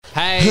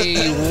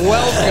Hey,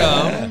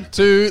 welcome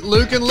to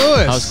Luke and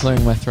Lewis. I was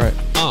clearing my throat.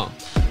 Oh,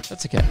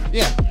 That's okay.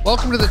 yeah.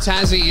 Welcome to the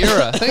Tassie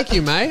era. Thank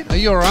you, mate. Are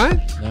you all right?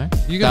 No? Are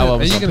you That one going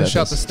was on to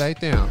shut the purpose. state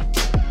down?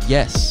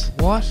 Yes.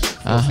 What?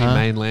 Filthy Uh-huh.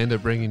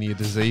 mainlander bringing your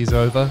disease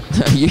over.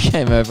 You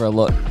came over a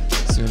lot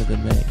sooner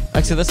than me.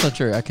 Actually, that's not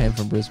true. I came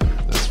from Brisbane.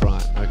 That's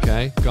right.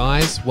 Okay.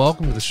 Guys,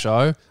 welcome to the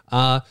show.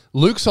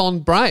 Luke's on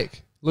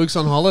break. Luke's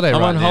on holiday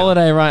I'm right on now.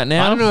 holiday right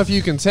now. I don't know if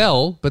you can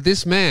tell, but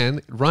this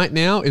man right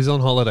now is on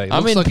holiday.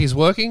 Looks like he's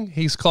working.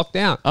 He's clocked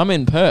out. I'm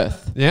in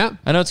Perth. Yeah.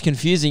 I know it's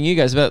confusing you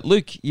guys, but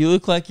Luke, you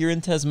look like you're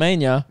in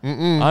Tasmania.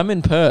 I'm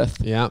in Perth.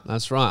 Yeah,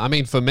 that's right. I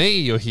mean, for me,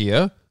 you're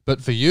here, but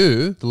for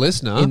you, the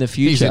listener, In the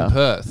he's in future.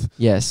 Perth.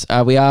 Yes,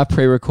 we are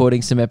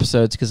pre-recording some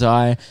episodes because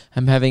I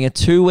am having a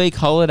 2-week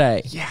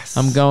holiday. Yes.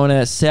 I'm going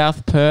to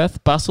South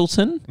Perth,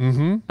 Bustleton.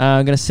 Mm-hmm.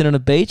 I'm going to sit on a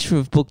beach.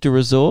 We've booked a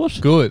resort.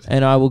 Good.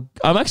 And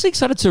I'm actually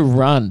excited to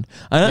run.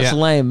 I know it's Yeah.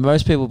 lame.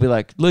 Most people will be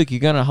like, Luke, you're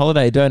going on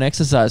holiday, don't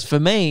exercise.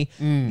 For me,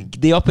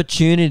 the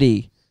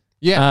opportunity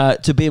Yeah.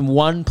 to be in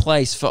one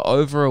place for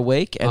over a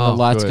week and the Oh,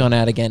 light's good. gone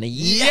out again.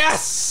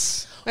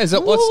 Yes. Hey, is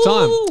that what's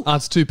time? Woo! Oh,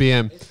 it's 2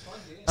 p.m.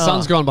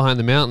 Sun's gone behind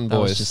the mountain, That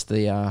was boys. just the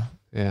yeah,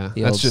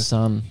 the that's old just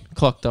sun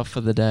clocked off for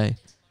the day.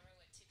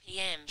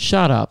 PM.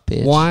 Shut up,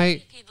 bitch. why.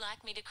 If you'd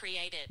like me to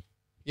create it.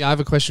 Yeah, I have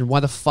a question. Why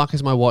the fuck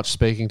is my watch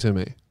speaking to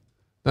me?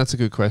 That's a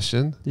good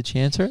question. Did she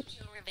answer it?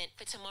 Your event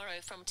for tomorrow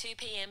from 2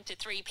 p.m. to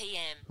 3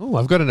 p.m. Oh,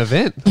 I've got an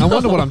event. I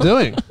wonder what I'm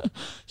doing.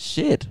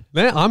 Shit.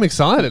 Man, I'm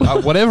excited.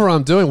 Whatever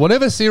I'm doing,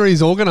 whatever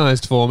series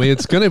organised for me,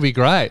 it's going to be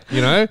great.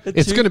 You know,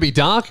 it's going to be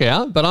dark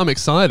out, but I'm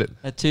excited.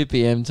 At 2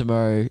 p.m.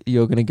 tomorrow,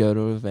 you're going to go to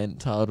an event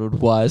titled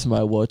 "Why Is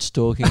My Watch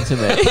Talking to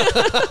Me?"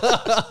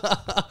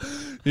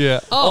 Yeah.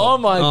 Oh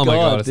my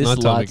god, It's this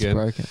nighttime light's again.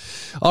 broken.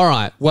 All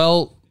right.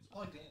 Well,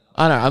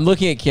 I know. I'm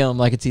looking at Keelan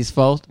like it's his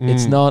fault.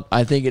 It's not.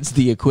 I think it's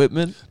the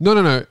equipment.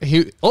 no.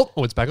 Oh,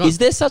 it's back on. Is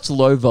there such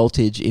low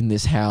voltage in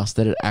this house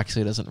that it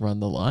actually doesn't run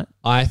the light?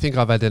 I think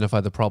I've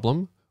identified the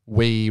problem.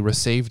 We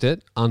received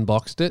it,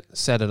 unboxed it,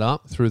 set it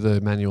up, threw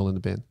the manual in the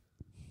bin.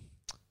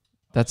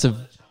 That's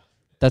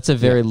a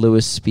very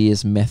Lewis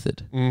Spears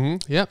method.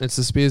 Mm-hmm. Yep, it's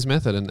the Spears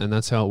method, and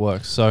that's how it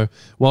works. So,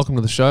 welcome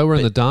to the show. We're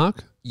in the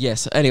dark.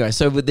 Yes. Anyway,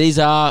 so these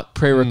are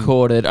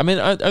pre-recorded. I mean,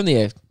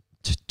 only a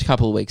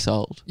couple of weeks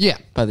old Yeah,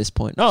 by this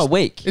point. No, a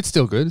week. it's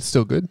still good. It's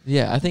still good.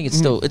 Yeah, I think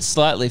it's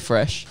slightly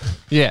fresh.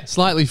 Yeah,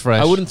 slightly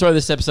fresh. I wouldn't throw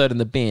this episode in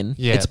the bin.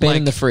 Yeah, It's been in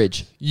like- the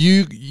fridge.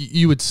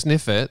 You would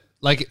sniff it.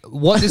 Like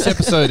what this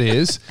episode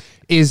is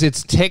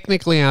it's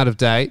technically out of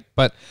date,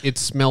 but it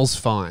smells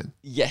fine,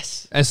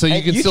 Yes. and so you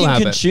And can still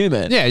have consume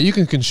it. Yeah, you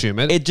can consume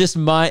it. It just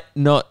might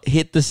not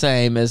hit the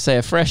same as, say,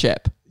 a fresh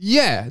app.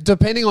 Yeah,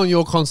 depending on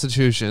your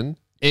constitution,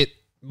 it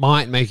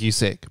might make you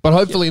sick, but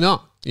hopefully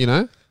not. You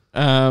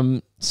know.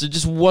 So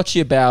just watch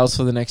your bowels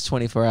for the next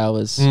 24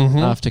 hours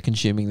after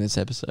consuming this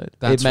episode.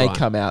 That's it may right.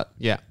 come out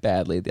Yeah.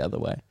 badly the other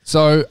way.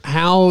 So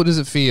how does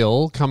it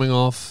feel coming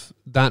off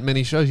that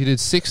many shows? You did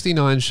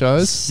 69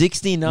 shows.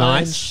 69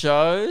 Nice.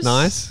 shows.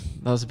 Nice.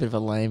 That was a bit of a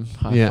lame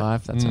high Yeah.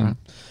 five. That's all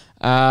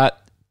right.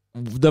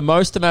 The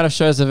most amount of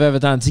shows I've ever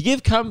done. To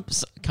give cum.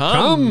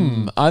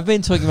 I've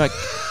been talking about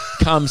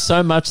cum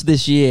so much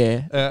this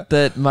year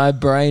that my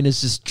brain is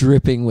just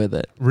dripping with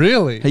it.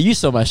 Really? Hey, you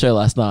saw my show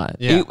last night.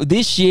 Yeah.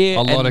 This year,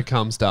 A lot and of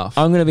cum stuff.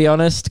 I'm going to be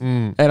honest,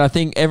 and I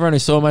think everyone who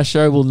saw my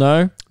show will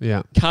know,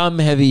 Yeah. cum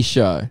heavy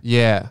show.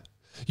 Yeah.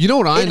 You know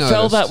what I It noticed?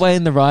 felt that way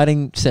in the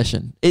writing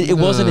session. It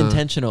wasn't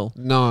intentional.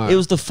 No. It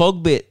was the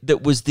fog bit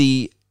that was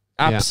the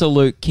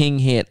absolute king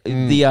hit,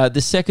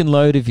 the second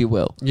load, if you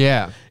will.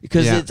 Yeah.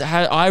 Because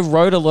Yeah. I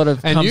wrote a lot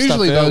of And cum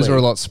usually stuff those early. are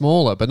a lot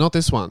smaller, but not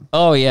this one.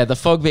 Oh yeah, the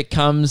fog bit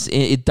comes,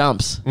 it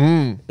dumps.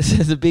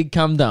 It's a big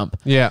cum dump.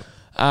 Yeah.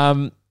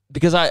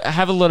 Because I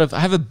have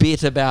a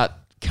bit about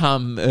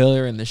cum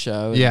earlier in the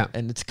show. And, Yeah.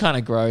 and it's kind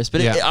of gross,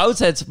 but Yeah. I would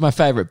say it's my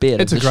favorite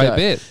bit. It's of a the great show.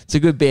 bit. It's a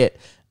good bit.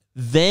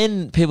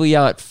 Then people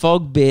yell at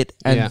fog bit,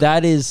 and Yeah.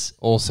 that is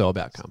Also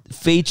about cum.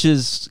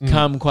 features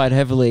cum quite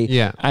heavily.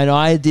 Yeah. And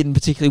I didn't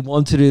particularly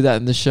want to do that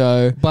in the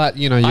show. But,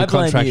 you know, you're I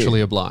blame contractually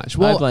you. obliged. I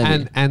Well,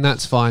 blame you. and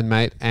that's fine,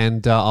 mate.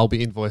 And I'll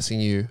be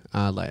invoicing you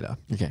later.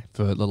 Okay.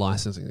 For the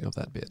licensing of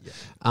that bit.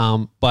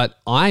 But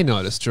I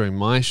noticed during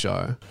my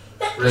show,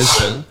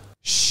 Brisbane,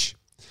 shh.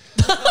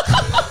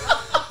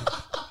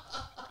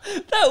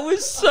 That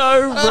was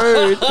so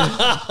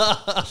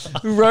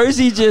rude.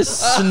 Rosie just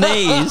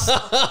sneezed.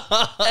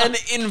 An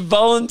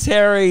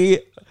involuntary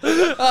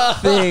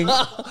thing.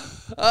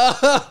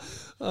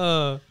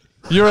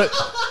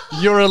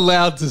 You're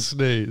allowed to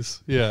sneeze.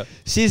 Yeah.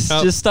 She's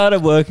just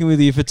started working with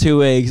you for 2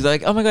 weeks.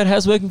 Like, oh my God,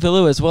 how's working for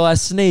Lewis? Well, I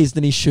sneezed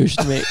and he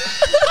shushed me.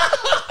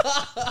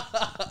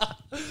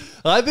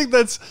 I think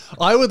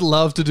I would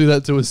love to do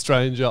that to a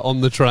stranger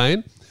on the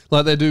train.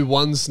 Like they do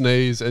one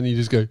sneeze and you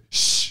just go,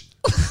 shh.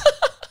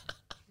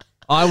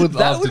 I would That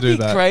love to would do be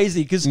that.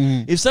 crazy because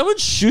if someone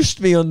shushed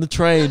me on the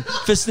train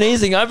for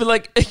sneezing, I'd be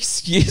like,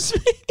 excuse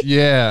me?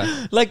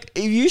 Yeah. Like,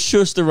 if you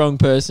shush the wrong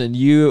person,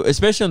 you,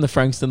 especially on the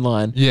Frankston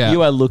line, Yeah.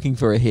 you are looking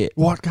for a hit.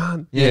 What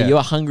gun? Yeah, you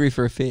are hungry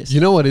for a fist.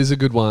 You know what is a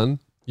good one?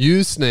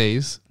 You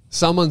sneeze,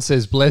 someone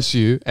says bless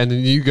you, and then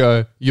you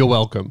go, you're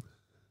welcome.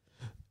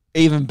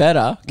 Even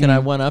better, can I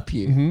one up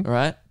you? All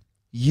right.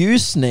 You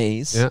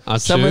sneeze. Yeah, achoo.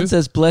 Someone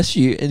says bless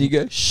you, and you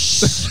go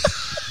shh.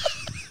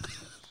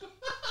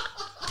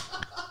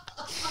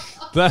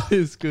 That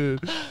is good.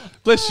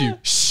 Bless you.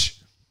 Shh.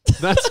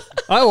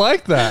 I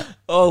like that.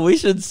 Oh, we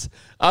should.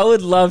 I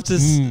would love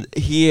to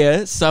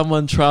hear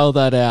someone trial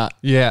that out.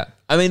 Yeah.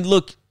 I mean,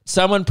 look,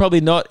 someone probably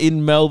not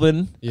in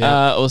Melbourne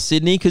or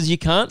Sydney because you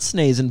can't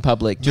sneeze in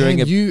public during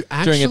you during a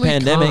actually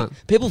pandemic.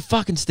 can't. People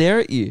fucking stare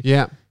at you.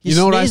 Yeah. You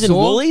know what I sneeze in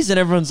saw? Woolies and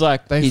everyone's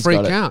like, They he's freak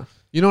got it. out.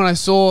 You know what I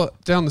saw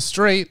down the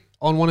street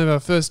on one of our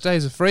first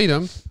days of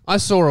freedom? I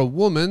saw a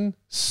woman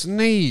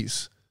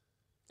sneeze.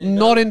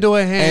 Not into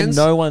her hands.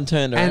 And no one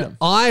turned around. And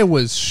I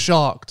was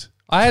shocked.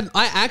 I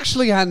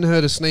actually hadn't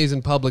heard a sneeze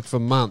in public for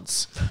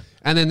months.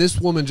 And then this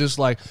woman just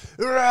like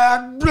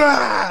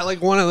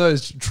one of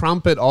those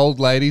trumpet old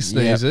lady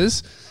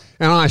sneezes.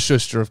 And I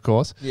shushed her, of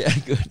course. Yeah,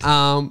 good.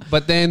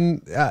 But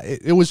then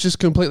it was just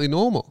completely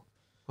normal.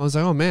 I was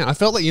like, oh man, I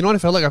felt like, you know what I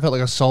felt like? I felt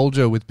like a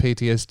soldier with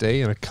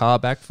PTSD and a car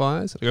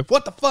backfires. I go,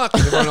 what the fuck?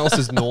 And everyone else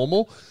is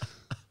normal.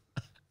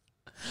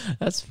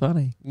 That's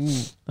funny.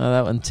 Oh,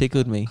 that one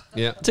tickled me.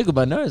 Yeah. Tickled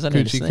my nose. I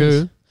need to Coochie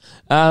sneeze.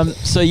 coo.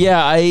 So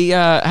yeah, I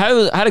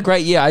had a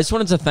great year. I just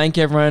wanted to thank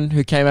everyone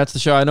who came out to the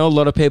show. I know a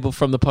lot of people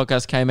from the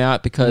podcast came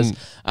out because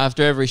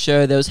after every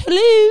show there was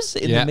hellos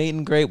in the meet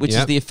and greet, which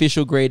is the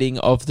official greeting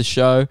of the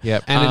show.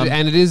 Yeah,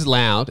 and it is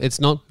loud. It's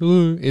not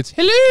hello, it's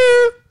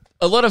hello.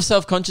 A lot of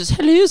self-conscious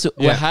hellos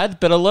were had,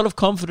 but a lot of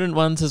confident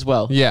ones as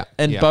well. Yeah.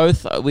 And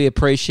both we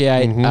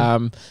appreciate.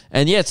 And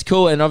yeah, it's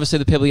cool. And obviously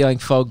the people yelling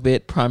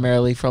Fogbit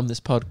primarily from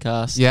this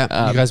podcast.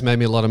 Yeah, you guys made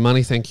me a lot of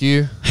money. Thank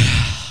you.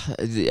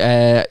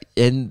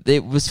 And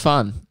it was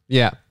fun.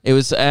 Yeah. It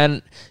was,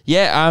 and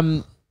yeah,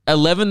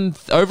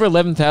 over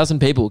 11,000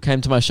 people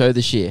came to my show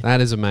this year,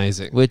 That is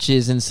amazing. which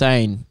is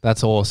insane.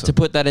 That's awesome. To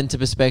put that into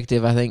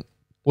perspective, I think.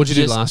 What'd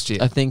you do last year?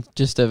 I think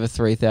just over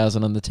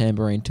 3,000 on the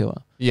Tambourine Tour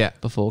Yeah.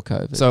 before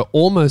COVID. So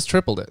almost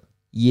tripled it.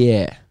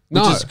 yeah.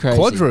 Which is crazy.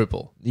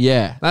 Quadruple.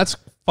 Yeah. That's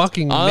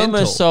fucking I mental.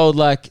 almost sold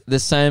like the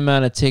same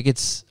amount of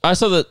tickets. I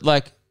saw that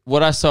like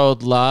what I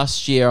sold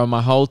last year on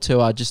my whole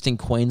tour just in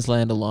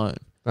Queensland alone.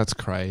 That's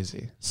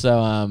crazy.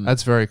 So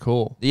That's very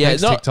cool. yeah,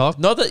 Thanks, TikTok.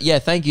 Not that. Yeah,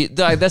 thank you.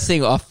 Like, that's the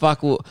thing. Oh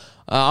fuck. Well,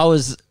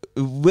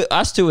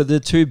 us two were the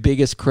two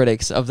biggest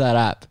critics of that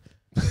app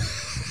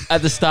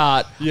at the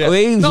start. Yeah.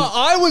 No,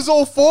 I was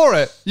all for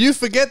it. You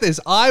forget this.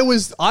 I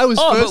was first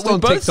but we on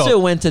both TikTok.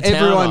 still went to town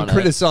Everyone on it.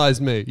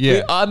 criticized me.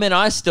 Yeah. I mean,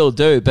 I still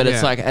do, but it's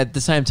Yeah. like at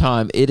the same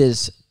time, it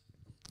has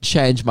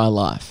changed my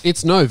life.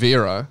 It's no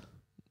Vero.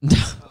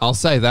 I'll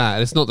say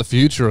that. It's not the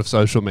future of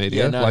social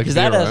media. Yeah, no, like because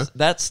Vero.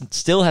 that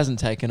still hasn't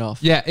taken off.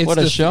 Yeah, it's what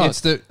a shock.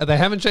 they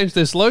haven't changed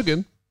their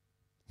slogan.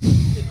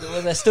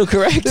 Well, they're still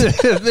correct.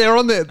 They're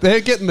on there.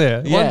 They're getting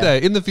there. Yeah. One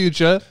day in the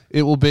future,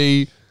 it will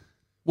be.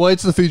 Well,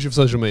 it's the future of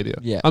social media.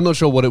 Yeah. I'm not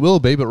sure what it will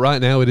be, but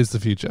right now it is the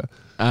future.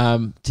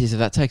 Geez, if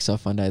that takes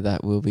off one day,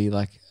 that will be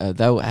like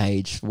that will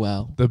age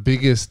well. The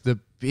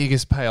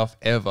biggest payoff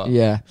ever.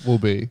 Yeah. will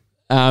be.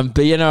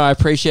 But you know, I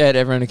appreciate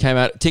everyone who came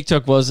out.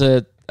 TikTok was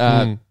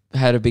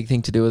had a big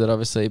thing to do with it,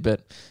 obviously.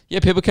 But yeah,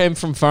 people came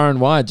from far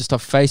and wide, just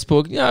off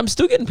Facebook. Yeah, I'm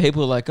still getting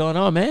people like going,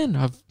 "Oh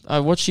man, I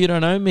watched You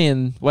Don't Know Me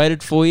and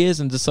waited 4 years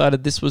and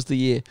decided this was the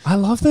year." I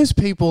love those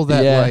people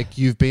that Yeah. like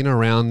you've been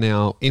around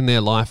now in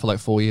their life for like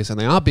 4 years and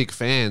they are big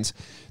fans.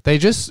 They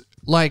just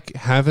like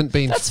haven't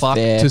been That's fucked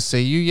fair. to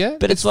see you yet.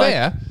 But it's like-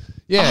 fair.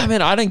 Yeah. I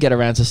mean, I don't get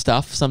around to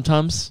stuff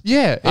sometimes.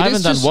 Yeah. I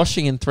haven't done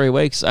washing in 3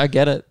 weeks. I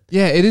get it.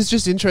 Yeah, it is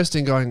just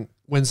interesting going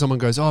when someone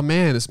goes, "Oh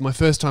man, it's my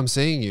first time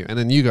seeing you," and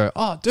then you go,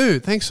 "Oh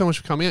dude, thanks so much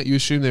for coming out." You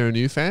assume they're a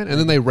new fan, and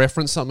then they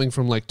reference something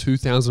from like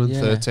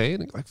 2013,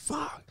 and you're like,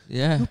 "Fuck,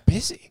 Yeah. you're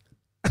busy."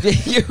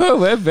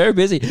 We're very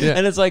busy. Yeah.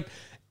 And it's like,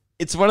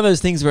 it's one of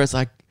those things where it's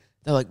like,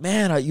 they're like,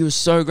 "Man, you were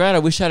so great. I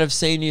wish I'd have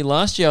seen you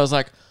last year." I was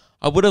like,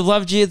 I would have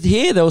loved you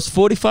here. There was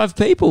 45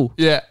 people.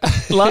 Yeah.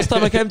 Last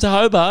time I came to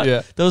Hobart,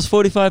 Yeah. there was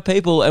 45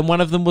 people, and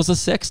one of them was a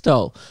sex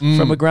doll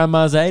from a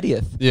grandma's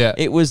 80th. Yeah.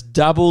 It was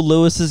double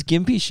Lewis's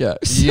Gimpy show.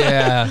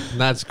 Yeah,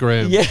 that's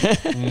grim. Yeah.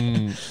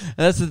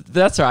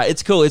 That's right.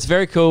 It's cool. It's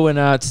very cool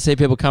to see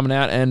people coming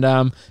out,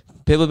 and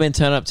people have been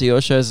turning up to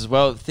your shows as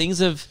well. Things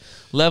have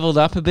leveled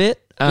up a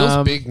bit.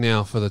 Feels big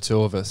now for the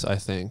two of us, I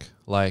think.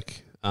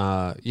 Like,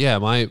 yeah,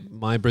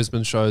 my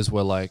Brisbane shows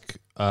were like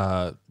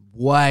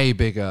way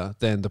bigger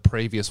than the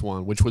previous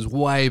one, which was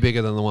way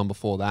bigger than the one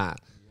before that.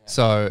 Yeah.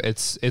 So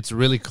it's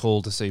really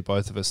cool to see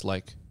both of us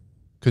like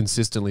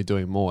consistently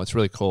doing more. It's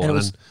really cool.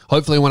 And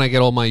hopefully when I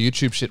get all my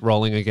YouTube shit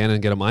rolling again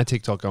and get my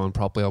TikTok going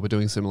properly, I'll be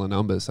doing similar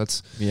numbers.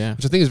 Which I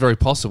think is very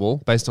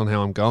possible based on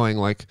how I'm going.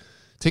 Like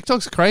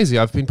TikTok's crazy.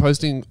 I've been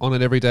posting on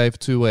it every day for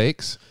 2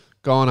 weeks.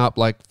 Gone up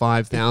like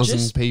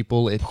 5,000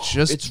 people. It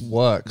just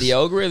works. The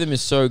algorithm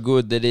is so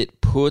good that it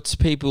puts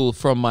people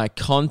from my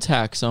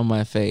contacts on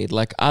my feed.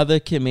 Like other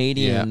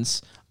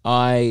comedians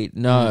I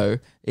know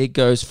it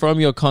goes from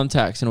your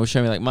contacts and it will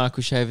show me like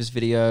Michael Shaver's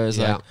videos,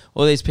 Yeah. like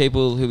all these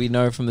people who we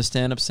know from the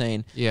stand-up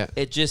scene. Yeah.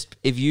 It just,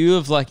 if you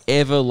have like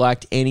ever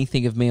liked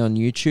anything of me on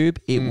YouTube,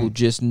 it will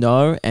just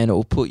know and it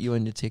will put you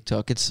on your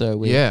TikTok. It's so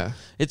weird. Yeah.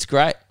 It's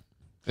great.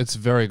 It's a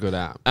very good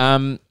app.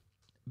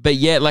 But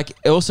yeah, like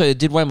also it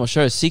did way more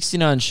shows,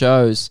 69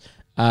 shows.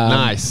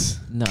 Nice.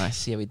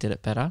 Nice. Yeah, we did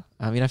it better.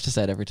 You don't have to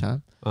say it every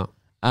time. Oh.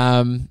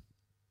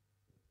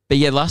 But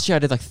yeah, last year I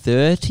did like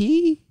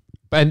 30.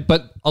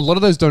 But a lot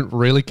of those don't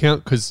really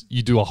count because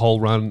you do a whole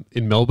run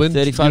in Melbourne.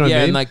 35, you know what yeah, I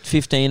mean? and like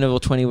 15 or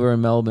 20 were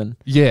in Melbourne.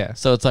 Yeah.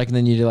 So it's like, and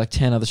then you do like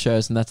 10 other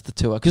shows and that's the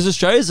tour. Because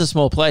Australia's a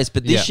small place,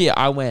 but this year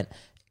I went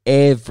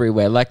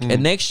everywhere. Like,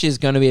 and next year's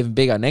going to be even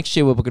bigger. Next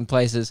year we're booking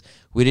places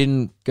we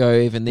didn't go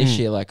even this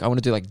year. Like, I want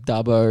to do like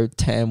Dubbo,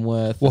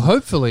 Tamworth. Well,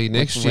 hopefully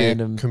next year,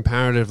 random-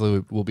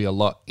 comparatively, will be a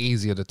lot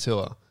easier to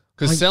tour.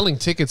 Because selling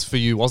tickets for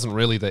you wasn't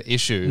really the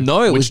issue.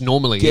 No, it which was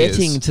normally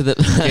getting is. to the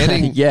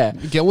Getting, yeah.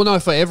 Well, no,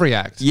 for every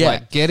act. Yeah.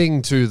 Like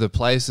getting to the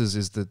places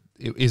is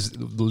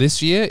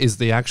this year is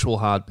the actual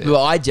hard bit.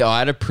 Well, I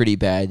had a pretty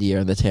bad year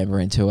on the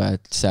Tambourine tour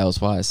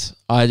sales wise.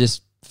 I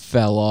just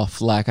fell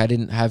off. Like, I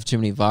didn't have too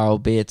many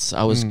viral bits.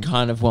 I was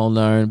kind of well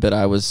known, but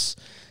I was,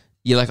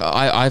 like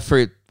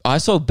I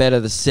sold better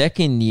the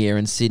second year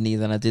in Sydney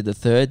than I did the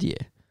third year.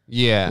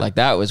 Yeah. Like,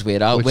 that was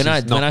weird. Which When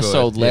is not I good,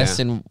 sold less,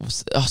 yeah. and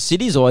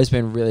City's always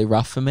been really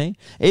rough for me,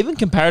 even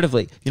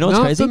comparatively. You know what's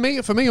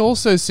crazy? For me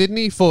also,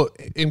 Sydney,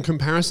 in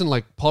comparison,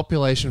 like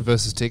population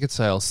versus ticket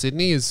sales,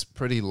 Sydney is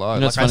pretty low.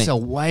 You know what's like I funny?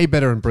 sell way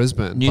better in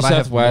Brisbane. New but I South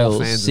have more Wales,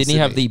 fans in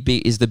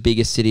Sydney is the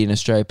biggest city in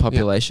Australia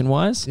population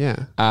wise.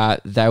 Yeah.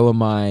 They were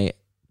my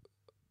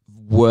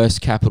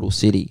worst capital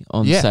city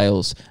on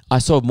sales. I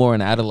sold more in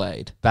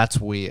Adelaide. That's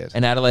weird.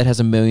 And Adelaide has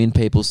 1 million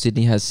people.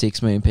 Sydney has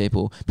 6 million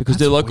people because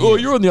That's they're like, weird. oh,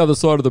 you're on the other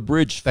side of the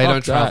bridge. They Fuck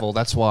don't that." travel.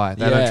 That's why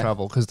they Yeah. don't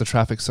travel because the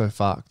traffic's so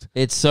fucked.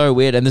 It's so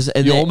weird. And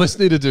You almost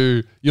need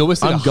to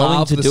I'm going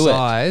half to the do it.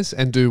 size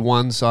and do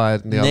one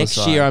side and the other next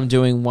side. year I'm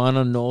doing one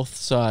on north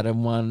side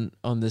and one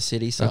on the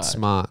city side. That's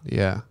smart.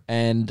 Yeah.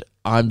 And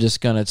I'm just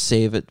gonna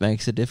see if it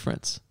makes a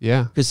difference.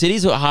 Yeah. Because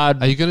cities are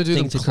hard. Are you going to do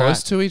thing them to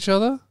close crack. to each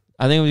other?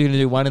 I think we're gonna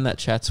do one in that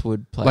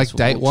Chatswood place. Like We'll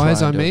date wise,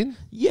 try I and do it. mean?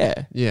 Yeah.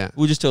 Yeah.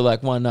 We'll just do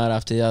like one night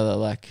after the other.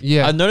 Like,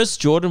 Yeah. I noticed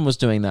Jordan was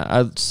doing that.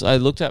 I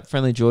looked at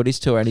Friendly Geordie's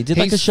tour and he did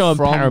like a show in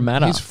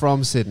Parramatta. He's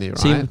from Sydney, right?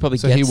 So he probably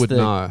he gets would the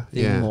know.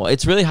 thing Yeah. more.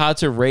 It's really hard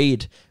to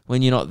read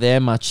when you're not there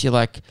much. You're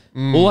like,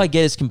 all I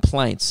get is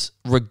complaints,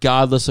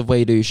 regardless of where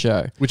you do your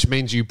show. Which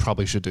means you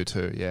probably should do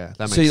too. Yeah. That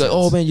makes So you're sense.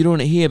 like, oh man, you're doing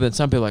it here, but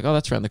some people are like, oh,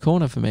 that's around the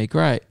corner for me.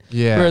 Great.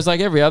 Yeah. Whereas like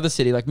every other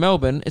city, like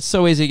Melbourne, it's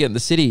so easy to get in the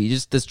city.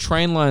 There's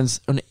train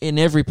lines in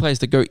every place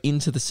that go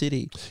into the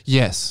city.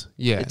 Yes.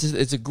 Yeah.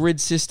 It's a grid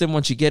system.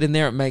 Once you get in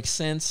there, it makes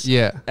sense.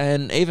 Yeah.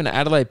 And even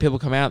Adelaide, people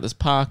come out. There's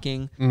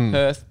parking.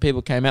 Perth,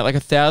 people came out. Like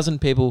 1,000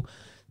 people.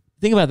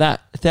 Think about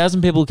that.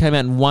 1,000 people came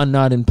out in one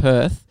night in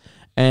Perth,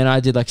 and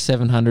I did like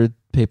 700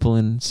 people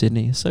in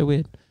Sydney. It's so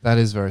weird. That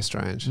is very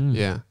strange.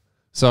 Yeah.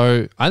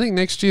 So I think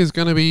next year is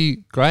going to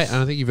be great, and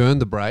I think you've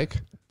earned the break.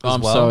 as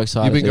I'm well. so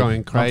excited. You've been dude. going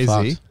I'm crazy.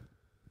 fucked.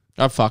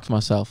 I fucked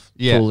myself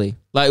Yeah. fully.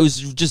 Like, it was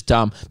just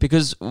dumb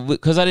because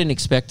I didn't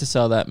expect to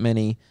sell that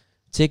many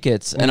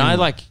tickets, and I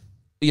like,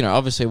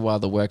 obviously while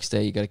the work's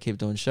there, you got to keep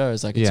doing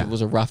shows. Like, it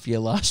was a rough year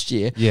last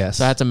year, Yes.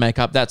 so I had to make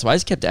up that. So I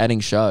just kept adding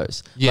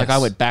shows. Yes. Like, I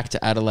went back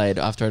to Adelaide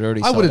after I'd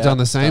already. I sold would have out done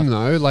the and same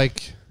stuff. though.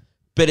 Like,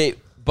 But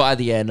by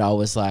the end, I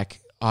was like,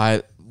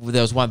 there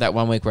was that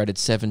one week where I did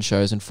 7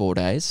 shows in 4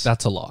 days.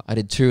 that's a lot. I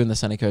did 2 in the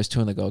Sunny Coast, 2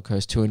 in the Gold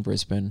Coast, 2 in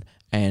Brisbane,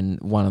 and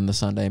 1 on the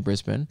Sunday in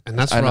Brisbane. And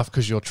that's rough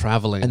because you're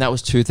traveling. And that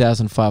was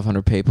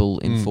 2,500 people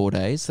in 4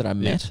 days that I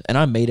met. And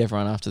I meet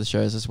everyone after the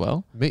shows as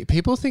well.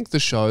 People think the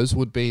shows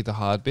would be the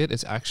hard bit.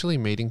 It's actually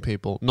meeting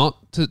people.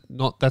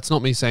 That's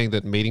not me saying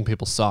that meeting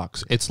people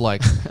sucks. It's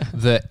like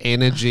the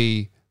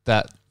energy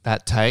that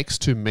takes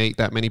to meet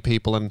that many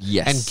people and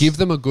give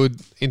them a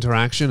good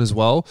interaction as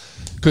well.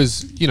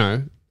 Because,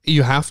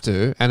 you have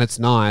to, and it's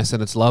nice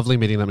and it's lovely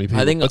meeting that many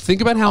people. But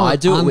think about how I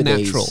do it with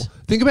unnatural. ease.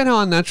 Think about how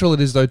unnatural it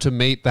is though to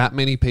meet that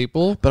many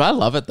people. But I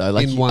love it though.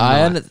 Like, In one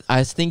night.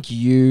 I think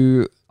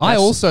you. I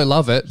also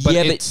love it, but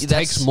Yeah, but it takes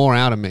that's- more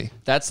out of me.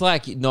 That's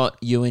like not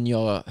you in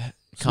your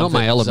It's not comfort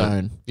my element.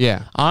 zone.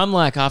 Yeah. I'm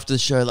like after the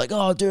show, like,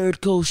 oh,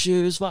 dude, cool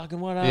shoes, fucking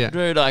what up, Yeah.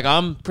 dude? Like,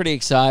 I'm pretty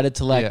excited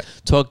to like Yeah.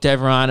 talk to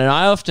everyone, and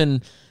I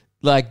often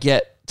like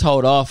get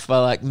told off by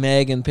like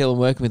Meg and people I'm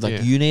working with, like,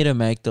 Yeah. you need to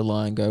make the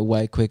line go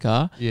way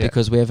quicker Yeah.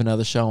 because we have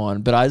another show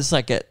on. But I just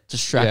like get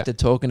distracted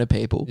talking to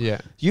people. Yeah.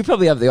 You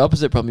probably have the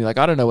opposite problem. You're like,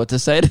 I don't know what to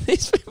say to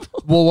these people.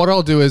 Well, what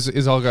I'll do is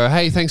I'll go,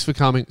 hey, thanks for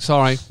coming.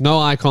 Sorry, no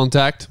eye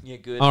contact. Yeah,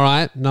 good. All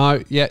right, no,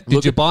 yeah. Did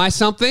Look you at- buy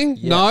something?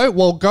 Yeah. No?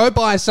 Well, go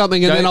buy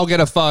something and Go- then I'll get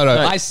a photo.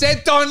 No. I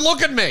said don't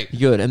look at me.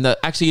 Good. And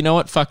actually, you know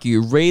what? Fuck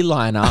you.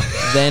 Reline up,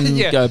 then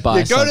go buy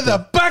You go something. to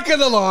the back of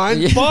the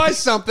line, Yeah. buy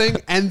something,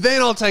 and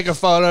then I'll take a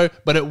photo,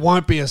 but it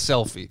won't be a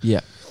selfie.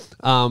 Yeah.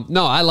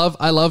 No, I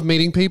love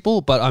meeting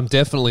people, but I'm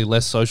definitely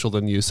less social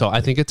than you. So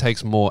I think it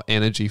takes more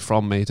energy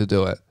from me to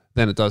do it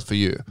than it does for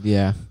you.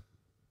 Yeah.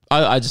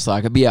 I just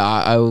like it. But yeah,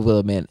 I will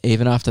admit,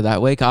 even after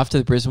that week, after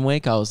the Brisbane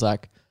week, I was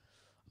like,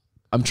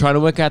 I'm trying to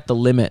work out the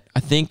limit. I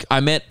think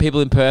I met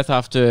people in Perth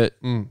after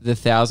the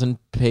 1,000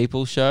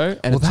 people show,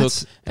 and Well, it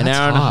took an that's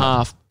hour and a hard.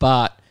 half.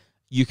 But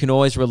you can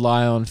always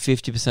rely on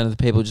 50% of the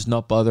people just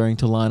not bothering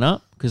to line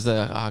up because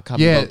I can't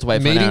be bothered to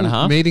wait for an hour and a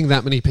half. Meeting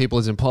that many people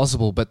is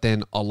impossible, but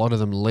then a lot of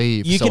them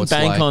leave. You so can it's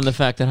bank like, on the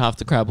fact that half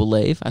the crowd will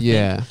leave. I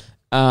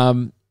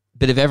think.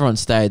 But if everyone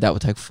stayed, that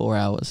would take 4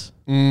 hours.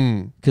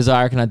 Because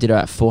I reckon I did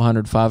about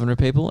 400, 500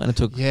 people, and it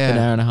took an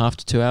hour and a half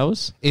to 2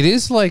 hours. It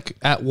is like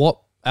at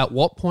what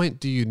point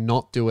do you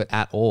not do it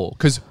at all?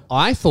 Because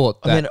I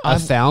thought that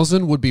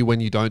 1,000 would be when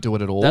you don't do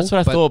it at all. That's what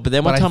I thought. But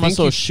then one time I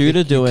saw a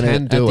shooter doing it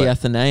at the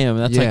Athenaeum.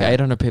 That's like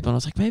 800 people. And I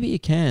was like, maybe you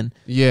can.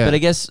 Yeah. But I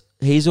guess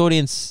his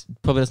audience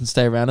probably doesn't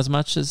stay around as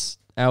much as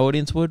our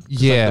audience would.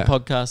 Yeah. Like the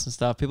podcast and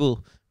stuff.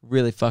 People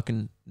really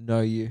fucking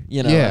know you.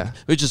 You know, Yeah. like,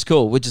 which is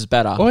cool, which is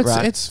better. Well,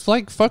 right? it's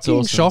like fucking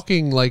awesome.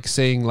 shocking, like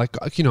seeing, like,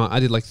 you know, I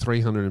did like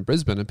 300 in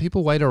Brisbane and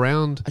people wait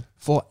around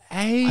for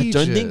ages.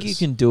 I don't think you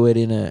can do it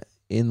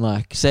in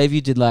like, say if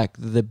you did like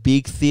the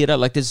big theatre,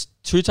 like there's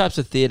two types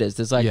of theatres.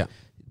 There's like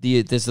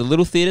there's the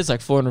little theatres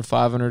like 400,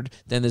 500.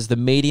 Then there's the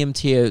medium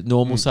tier,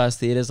 normal size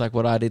theatres like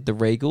what I did, the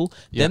Regal.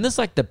 Then there's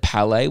like the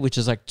Palais, which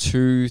is like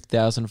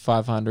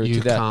 2,500.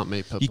 You can't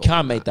meet people. You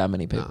can't meet that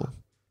many people.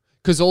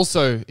 Because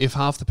also, if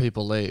half the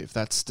people leave,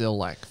 that's still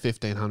like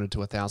 1,500 to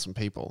 1,000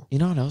 people. You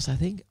know what else? I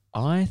think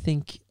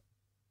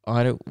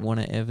I don't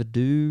want to ever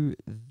do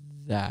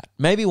that.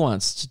 Maybe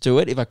once to do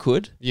it if I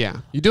could.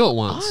 Yeah, you do it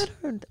once.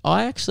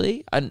 I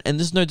actually, and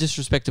there's no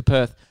disrespect to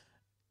Perth,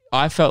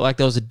 I felt like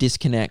there was a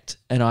disconnect,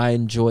 and I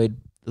enjoyed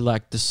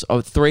like this.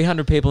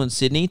 300 people in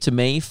Sydney to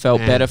me felt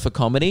better for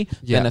comedy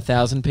than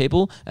 1,000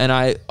 people, and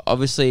I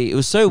obviously it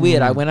was so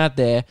weird. I went out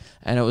there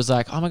and it was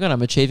like, oh my god,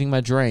 I'm achieving my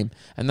dream.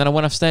 And then I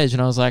went off stage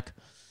and I was like,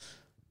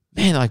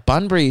 man, like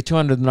Bunbury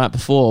 200 the night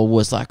before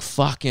was like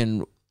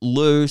fucking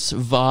loose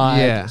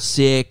vibe,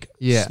 sick.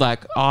 Yeah,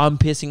 like I'm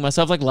pissing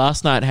myself. Like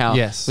last night, how we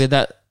had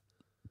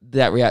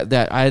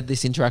that I had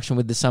this interaction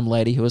with some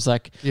lady who was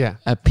like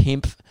a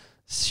pimp.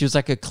 She was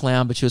like a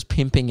clown, but she was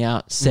pimping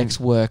out sex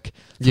work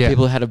for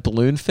people who had a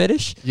balloon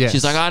fetish.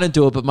 She's like, I don't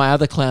do it, but my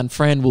other clown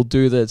friend will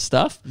do the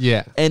stuff.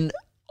 And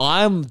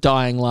I'm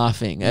dying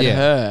laughing at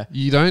her.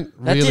 You don't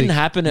that really, didn't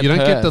happen at You don't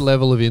Perth. get the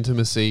level of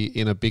intimacy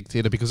in a big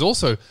theatre because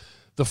also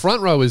the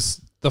front row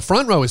is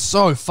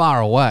so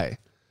far away.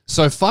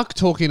 So fuck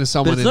talking to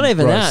someone. But it's not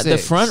even row that.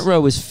 6. The front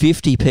row is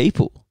 50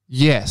 people.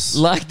 Yes.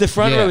 Like the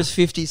front row is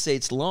 50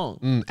 seats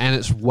long. And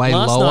it's way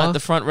Last lower. night the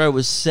front row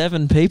was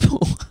 7 people.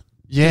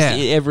 Yeah.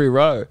 Just every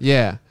row.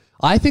 Yeah.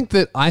 I think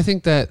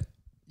that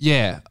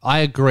yeah, I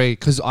agree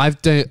because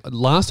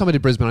last time I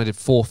did Brisbane I did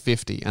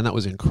 450 and that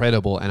was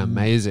incredible and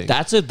amazing.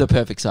 That's the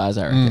perfect size,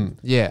 I reckon.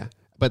 Yeah.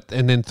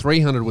 And then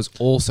 300 was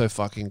also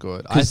fucking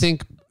good. I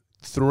think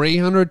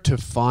 300 to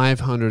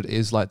 500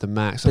 is like the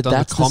max. But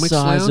that's the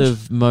size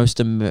of most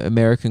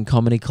American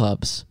comedy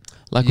clubs.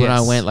 Like when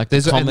I went, like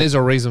there's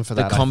a reason for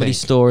that. The Comedy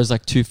Store is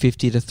like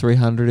 250 to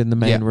 300 in the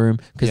main room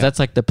because Yeah. that's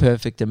like the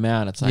perfect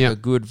amount. It's like a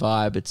good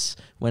vibe. It's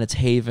when it's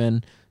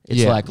heaving.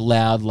 It's like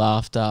loud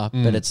laughter,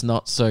 but it's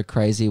not so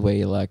crazy where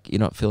you're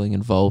not feeling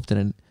involved in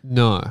it.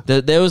 No.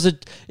 There was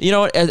it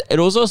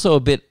was also a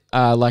bit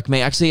like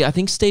me. Actually, I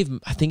think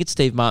it's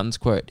Steve Martin's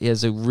quote. He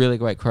has a really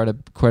great quote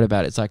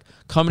about it. It's like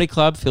comedy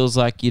club feels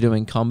like you're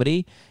doing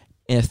comedy,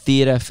 and a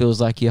theater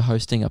feels like you're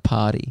hosting a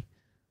party.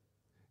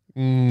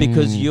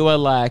 Because you are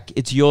like,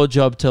 it's your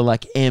job to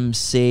like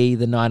MC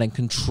the night and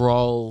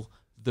control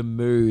the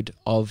mood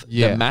of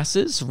the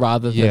masses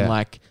rather than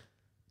like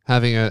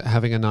having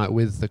a night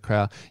with the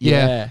crowd.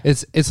 Yeah.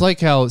 It's like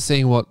how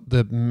seeing what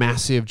the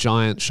massive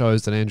giant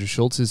shows that Andrew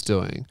Schultz is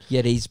doing.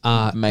 Yet he's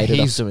made it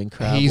up doing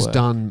crowd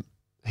work.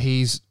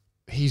 He's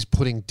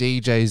putting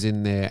DJs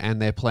in there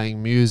and they're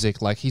playing music.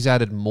 Like he's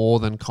added more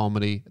than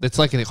comedy. It's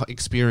like an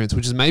experience,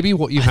 which is maybe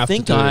what you have to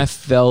do. I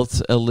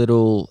felt a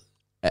little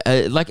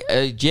I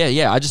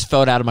just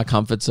felt out of my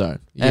comfort zone.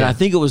 And I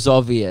think it was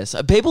obvious.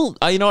 People,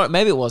 you know what,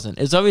 maybe it wasn't.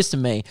 It's obvious to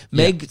me.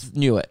 Meg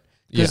knew it.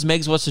 Because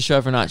Meg's watched the show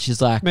every night.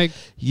 She's like, Meg.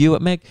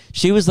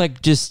 She was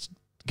like just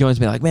going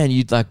to me like, man,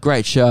 you like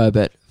great show,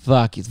 but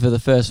fuck, for the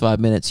first 5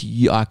 minutes,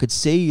 I could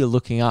see you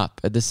looking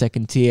up at the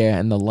second tier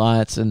and the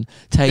lights and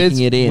taking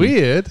it in.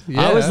 Weird.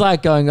 Yeah. I was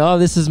like going, oh,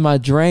 this is my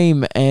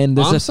dream. And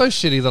I'm so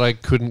shitty that I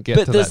couldn't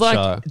get to that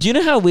show. Do you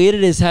know how weird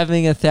it is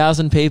having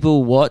 1,000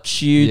 people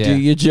watch you do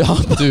your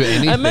job? Do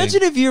anything.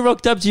 Imagine if you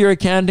rocked up to your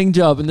accounting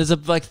job and there's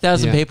like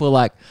 1,000 people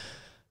like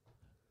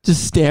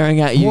just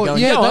staring at you. Well,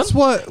 going, that's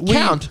what we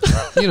count.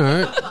 You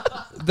know,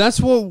 that's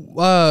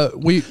what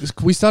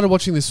we started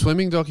watching this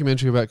swimming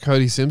documentary about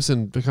Cody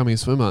Simpson becoming a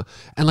swimmer,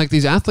 and like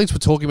these athletes were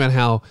talking about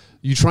how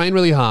you train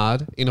really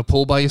hard in a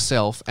pool by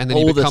yourself, and then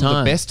you become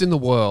the best in the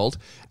world,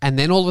 and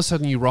then all of a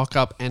sudden you rock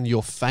up and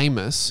you're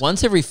famous.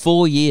 Once every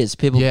 4 years,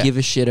 people give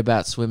a shit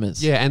about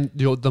swimmers. Yeah, and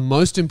the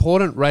most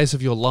important race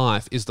of your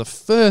life is the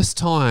first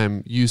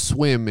time you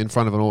swim in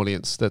front of an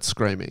audience that's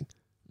screaming.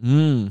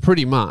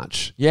 Pretty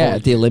much. Yeah,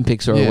 at the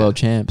Olympics or world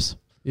champs.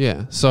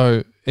 Yeah.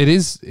 So It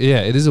is,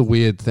 it is a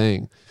weird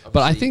thing.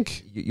 But I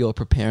think you're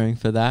preparing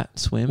for that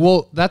swim.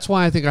 Well, that's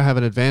why I think I have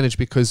an advantage,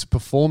 because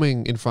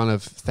performing in front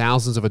of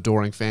thousands of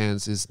adoring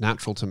fans is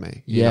natural to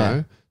me. You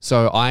know?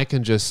 So I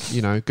can just,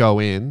 go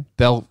in.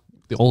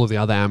 All of the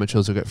other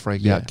amateurs will get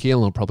freaked out.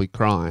 Keelan will probably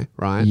cry,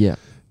 right? Yeah.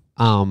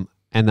 And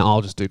then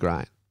I'll just do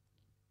great.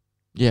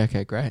 Yeah.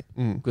 Okay. Great.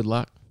 Good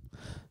luck.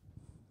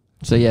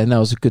 So yeah, that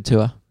was a good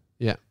tour.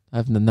 Yeah. I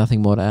have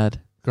nothing more to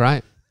add.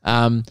 Great.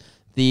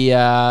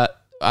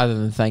 Other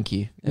than thank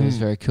you, it was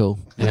very cool.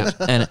 Yeah.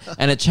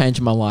 and it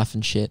changed my life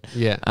and shit.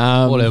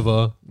 Yeah.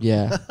 Whatever.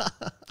 Yeah.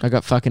 I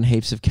got fucking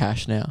heaps of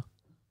cash now.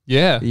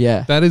 Yeah.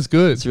 Yeah. That is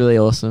good. It's really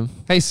awesome.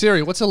 Hey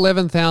Siri, what's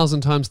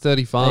 11,000 times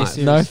 35? Hey,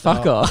 Siri, No, stop.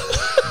 fuck off.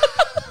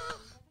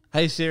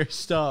 Hey Siri,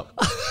 stop.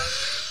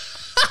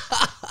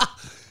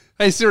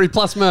 Hey Siri,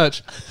 plus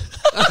merch.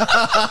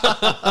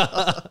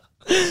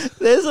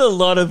 There's a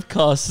lot of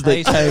costs that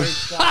Hey Siri, came.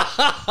 stop.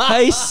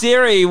 Hey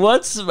Siri,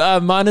 what's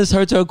minus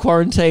hotel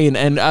quarantine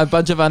and a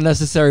bunch of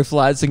unnecessary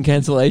flights and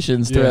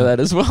cancellations? Throw that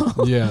as well.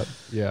 Yeah.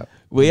 Yeah.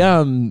 We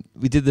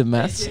did the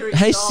maths.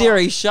 Hey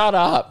Siri, shut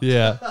up.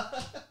 Yeah.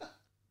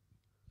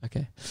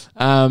 Okay.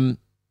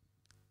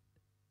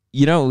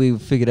 You know what we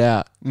figured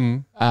out?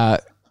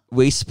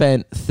 We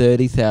spent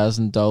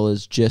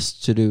 $30,000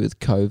 just to do with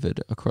COVID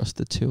across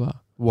the tour.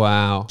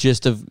 Wow.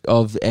 Just of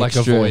extra, Like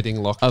avoiding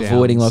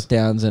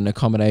lockdowns and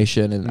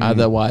accommodation and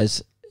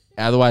otherwise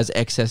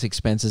excess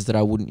expenses that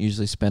I wouldn't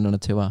usually spend on a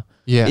tour.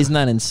 Yeah. Isn't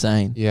that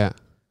insane? Yeah.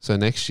 So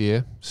next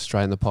year,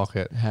 straight in the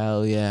pocket.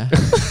 Hell yeah.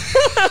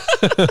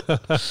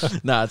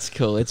 No, it's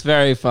cool. It's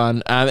very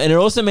fun. And it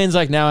also means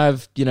like now I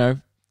have,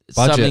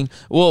 Budget. something.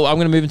 Well, I'm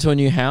going to move into a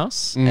new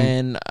house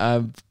and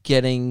I'm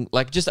getting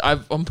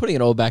I'm putting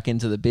it all back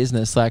into the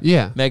business. Like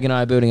Meg and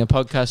I are building a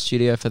podcast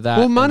studio for that.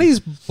 Well,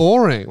 money's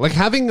boring. Like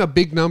having a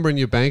big number in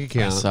your bank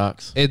account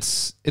sucks. It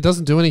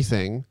doesn't do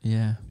anything.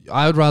 Yeah.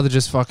 I would rather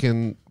just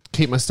fucking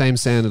keep my same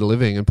standard of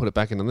living and put it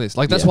back into this.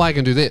 Like that's why I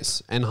can do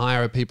this and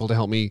hire people to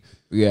help me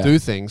do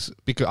things,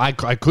 because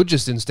I could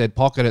just instead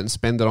pocket it and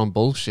spend it on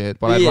bullshit,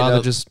 but I'd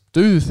rather just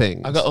do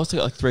things. I've also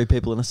got like 3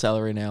 people in a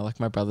salary now. Like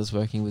my brother's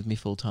working with me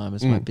full time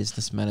as my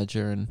business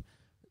manager, and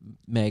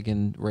Meg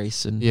and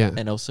Reese,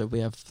 and also we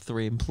have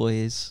 3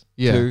 employees.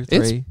 Yeah. 2, 3.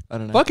 It's I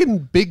don't know.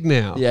 fucking big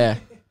now. Yeah.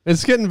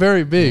 It's getting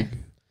very big.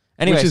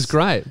 Anyways, which is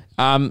great.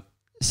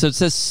 So it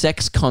says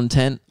sex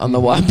content on the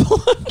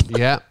whiteboard.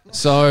 Yeah.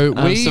 So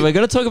so we're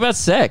going to talk about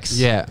sex.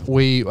 Yeah,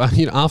 we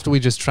after we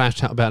just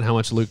trashed about how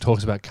much Luke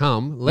talks about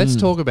cum, let's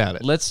talk about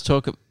it. Let's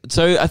talk.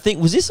 So I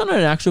think, was this on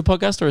an actual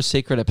podcast or a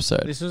secret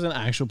episode? This was an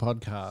actual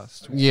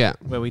podcast. Yeah.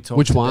 Where we talked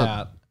Which one?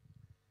 about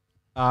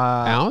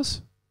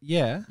Ours?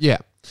 Yeah. Yeah.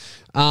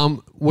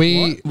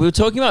 We were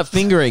talking about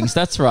fingerings.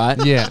 That's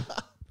right. Yeah.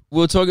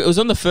 We were talking. It was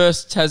on the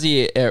first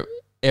Tassie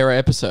era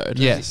episode.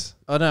 Yes.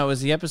 Oh no, it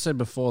was the episode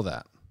before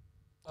that.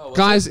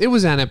 Guys, it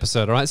was an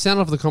episode, all right? Sound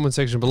off in the comment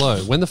section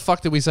below. When the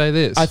fuck did we say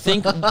this? I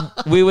think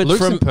we were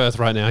Luke's in Perth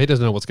right now. He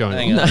doesn't know what's going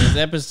Hang on. on, it was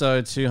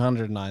episode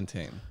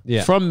 219.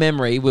 Yeah. From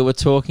memory, we were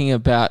talking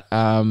about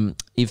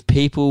if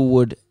people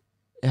would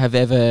have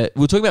ever.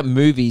 We were talking about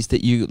movies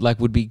that you like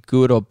would be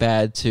good or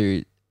bad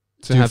to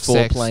do have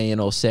sex. foreplay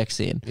in or sex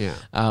in. Yeah.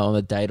 On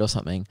a date or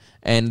something.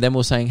 And then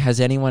we're saying, has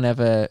anyone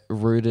ever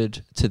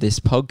rooted to this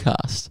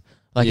podcast?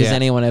 Like, has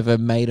anyone ever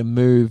made a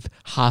move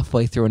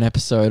halfway through an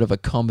episode of a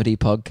comedy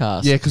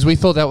podcast? Yeah, because we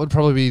thought that would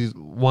probably be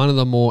one of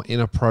the more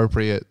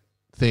inappropriate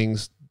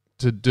things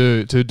to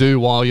do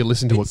while you're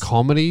listening to a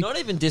comedy. Not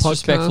even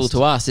disrespectful podcast.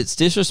 to us. It's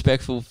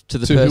disrespectful to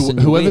the person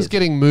whoever's you're with.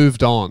 getting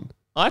moved on.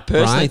 I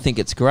personally right? think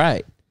it's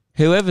great.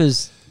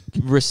 Whoever's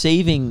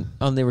receiving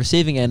on the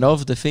receiving end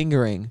of the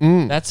fingering,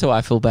 that's who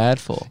I feel bad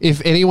for. If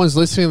anyone's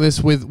listening to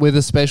this with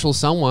a special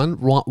someone,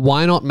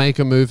 why not make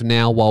a move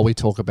now while we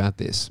talk about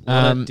this? We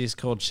had a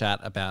Discord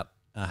chat about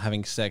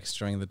having sex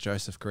during the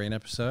Joseph Green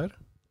episode.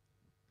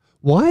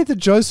 Why the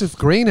Joseph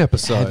Green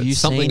episode? Have you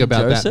Something seen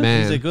about Joseph? that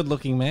man. He's a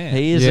good-looking man.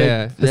 He is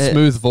the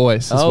smooth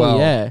voice as well.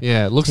 yeah.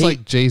 Yeah, looks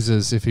like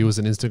Jesus if he was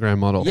an Instagram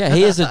model. Yeah,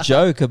 he has a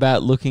joke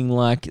about looking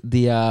like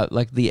the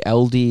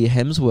LD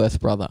Hemsworth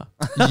brother.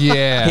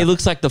 Yeah. He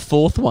looks like the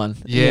 4th one.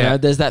 Yeah.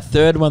 There's that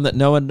 3rd one that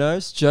no one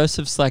knows.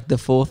 Joseph's like the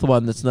 4th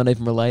one that's not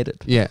even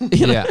related. Yeah,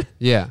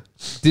 yeah.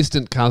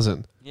 Distant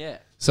cousin. Yeah.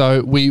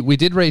 So we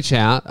did reach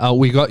out.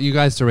 We got you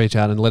guys to reach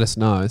out and let us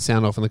know,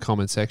 sound off in the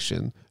comment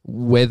section,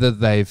 whether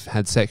they've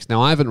had sex.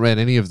 Now, I haven't read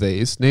any of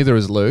these. Neither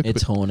has Luke.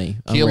 It's horny.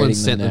 I'm Keelan reading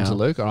sent them now. to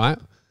Luke. All right.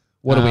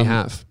 What do we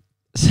have?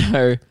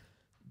 So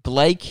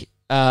Blake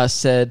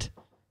said,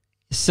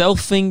 is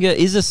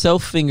a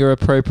self finger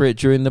appropriate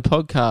during the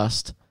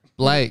podcast?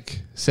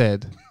 Blake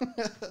said.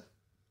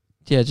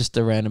 Yeah, just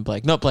a random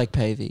Blake. Not Blake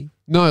Pavey.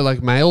 No,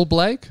 like male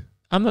Blake?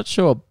 I'm not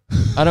sure.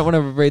 I don't want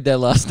to read their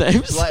last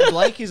names.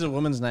 Blake is a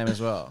woman's name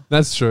as well.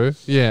 That's true.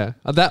 Yeah.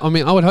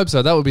 I would hope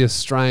so. That would be a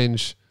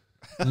strange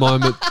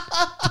moment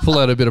to pull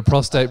out a bit of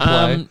prostate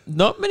play.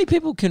 Not many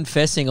people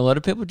confessing. A lot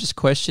of people just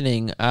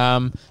questioning.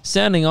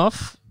 Sounding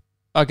off.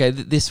 Okay,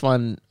 this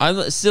one,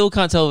 I still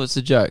can't tell if it's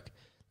a joke.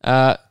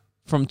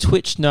 from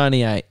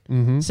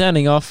Twitch98.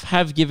 Sounding off,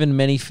 have given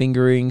many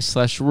fingerings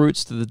 /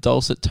 roots to the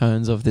dulcet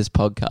tones of this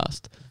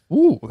podcast.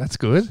 Ooh, that's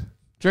good.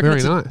 Do you reckon Very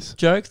it's a nice.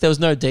 joke? There was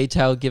no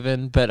detail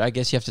given, but I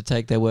guess you have to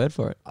take their word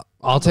for it.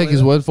 I'll take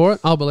his word for it.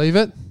 I'll believe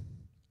it.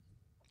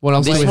 What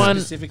else? This do we have? one-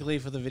 Specifically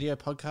for the video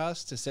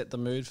podcast to set the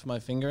mood for my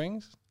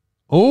fingerings.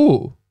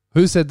 Oh,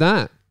 who said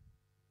that?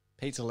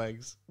 Pizza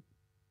legs.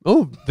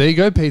 Oh, there you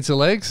go, pizza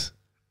legs.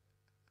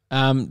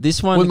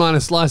 This Wouldn't one, mind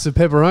a slice of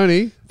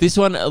pepperoni.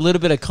 a little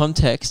bit of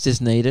context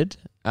is needed.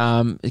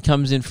 It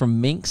comes in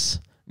from Minx,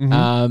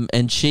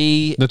 and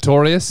she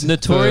Notorious.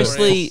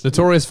 notoriously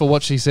Notorious for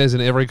what she says in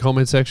every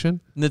comment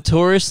section.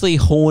 notoriously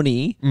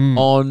horny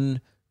on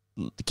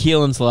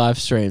Keelan's live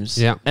streams,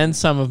 Yeah. and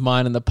some of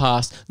mine in the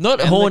past.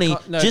 Not And the horny,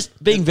 no,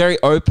 just being very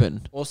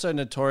open. Also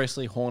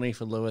notoriously horny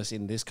for Lewis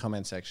in this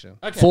comment section.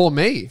 For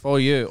me. For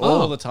you,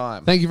 all the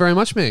time. Thank you very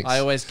much, Mix. I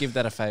always give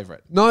that a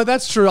favorite. No,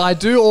 that's true. I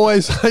do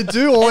always It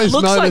looks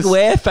like notice.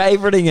 we're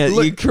favoriting it, you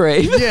Look-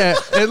 creep. Yeah,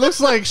 it looks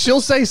like she'll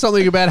say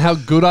something about how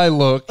good I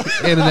look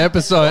in an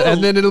episode,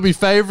 and then it'll be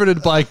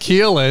favorited by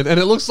Keelan, and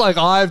it looks like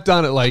I've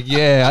done it. Like,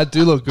 yeah, I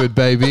do look good,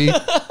 baby.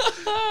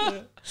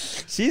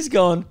 She's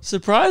gone,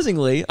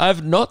 surprisingly,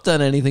 I've not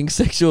done anything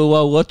sexual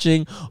while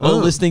watching or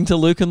listening to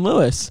Luke and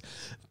Lewis.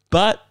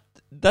 But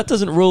that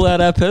doesn't rule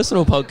out our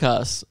personal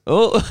podcasts.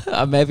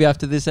 Oh, maybe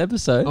after this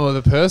episode, Oh,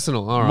 the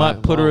personal. All right.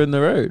 might put her in the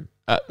mood.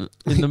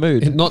 In the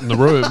mood. Not in the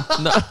room.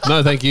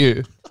 No, thank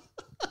you.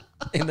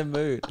 In the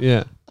mood.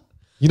 Yeah.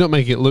 You're not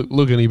making it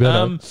look any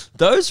better.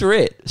 Those are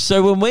it.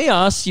 So when we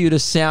asked you to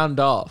sound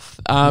off,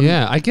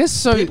 yeah, I guess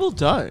so. people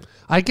don't.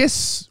 I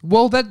guess,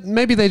 well, that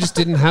maybe they just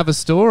didn't have a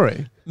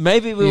story.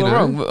 Maybe we You were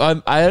know?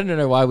 wrong. I don't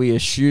know why we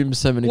assumed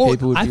so many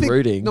people would I be think,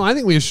 rooting. No, I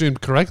think we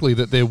assumed correctly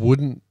that there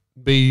wouldn't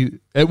be.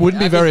 It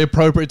wouldn't be very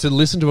appropriate to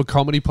listen to a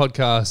comedy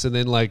podcast and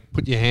then like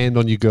put your hand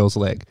on your girl's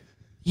leg.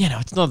 Yeah, no,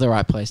 it's not the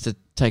right place to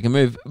take a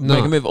move. No.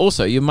 Make a move.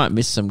 Also, you might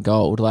miss some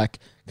gold. Like,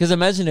 because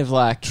imagine if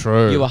like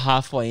True. you were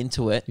halfway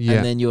into it Yeah.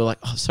 and then you were like,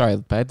 "Oh, sorry,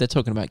 babe, they're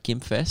talking about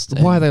Gimp Fest."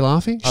 Why are and they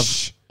laughing?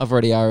 Shh. I've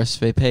already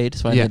RSVP'd,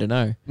 so I Yeah. need to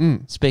know.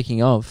 Mm.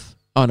 Speaking of,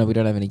 oh no, we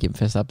don't have any Gimp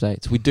Fest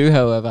updates. We do,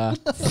 however,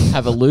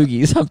 have a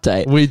Loogies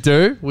update. We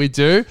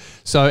do.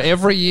 So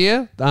every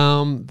year, the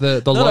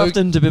Not logo.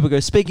 often do people go.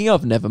 Speaking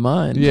of, never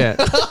mind. Yeah.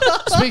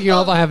 Speaking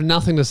of, I have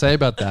nothing to say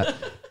about that.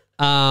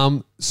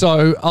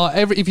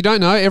 If you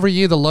don't know, every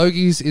year the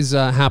Logies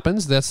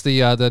happens. That's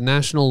the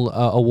national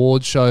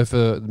award show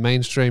for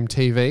mainstream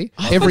TV.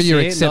 Every this year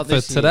year, except not for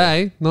this year.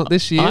 today, not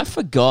this year. I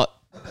forgot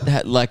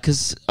that, like,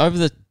 because over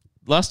the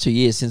last 2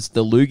 years since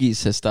the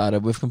Loogies has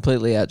started, we've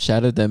completely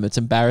outshadowed them. It's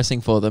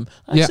embarrassing for them.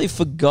 I Yeah. actually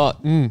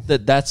forgot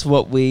that that's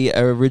what we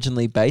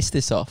originally based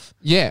this off.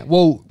 Yeah.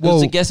 Well.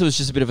 I guess it was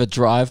just a bit of a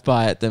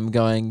drive-by at them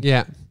going,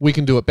 Yeah, we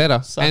can do it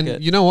better. Suck and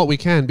it. you know what? We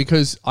can,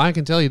 because I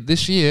can tell you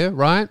this year,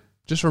 right?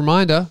 Just a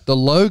reminder, the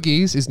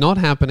Logies is not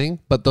happening,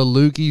 but the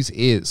Loogies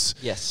is.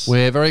 Yes.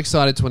 We're very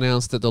excited to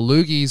announce that the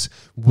Loogies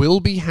will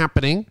be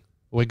happening.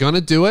 We're going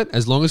to do it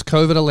as long as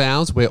COVID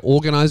allows. We're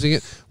organising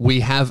it.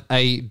 We have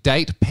a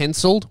date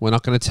penciled. We're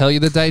not going to tell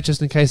you the date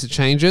just in case it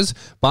changes,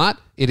 but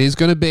it is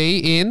going to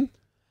be in...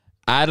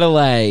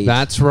 Adelaide.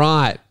 That's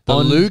right. The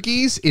On-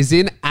 Loogies is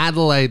in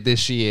Adelaide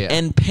this year.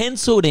 and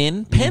penciled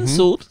in,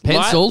 penciled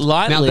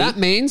lightly. Now that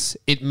means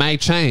it may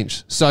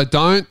change. So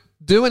don't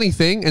do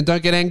anything and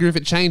don't get angry if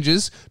it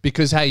changes,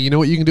 because hey, you know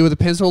what you can do with a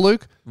pencil,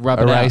 Luke?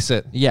 Erase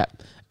it. Yeah.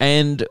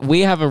 And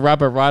we have a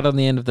rubber right on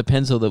the end of the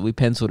pencil that we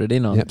penciled it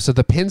in on. Yep. So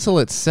the pencil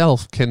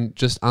itself can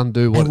just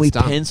undo what And we it's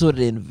done. penciled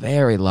it in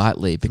very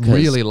lightly because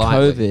Really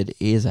lightly. COVID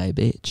is a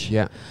bitch.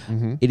 Yeah.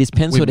 It is We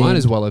penciled in. might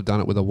as well have done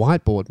it with a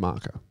whiteboard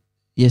marker.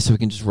 Yeah, so we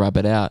can just rub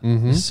it out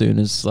as soon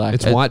as like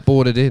It's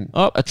whiteboarded in.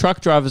 Oh, a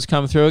truck driver's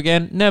come through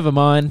again. Never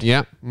mind.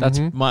 Yeah. That's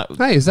my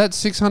Hey, is that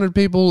 600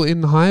 people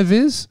in high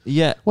vis?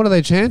 yeah. What are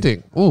they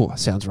chanting? Oh,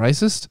 sounds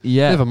racist.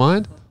 Yeah. Never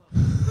mind.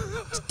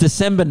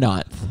 December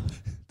 9th.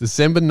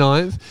 December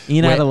 9th.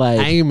 In we're Adelaide.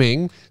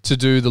 aiming to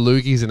do the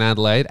Loogies in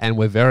Adelaide, and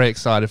we're very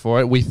excited for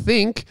it. We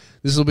think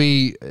this will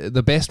be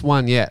the best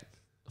one yet.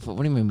 What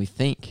do you mean we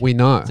think? We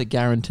know. It's a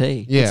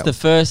guarantee. Yeah. It's the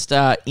first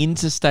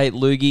interstate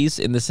Loogies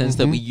in the sense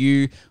that we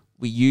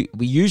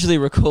usually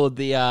record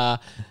the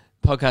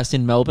podcast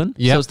in Melbourne.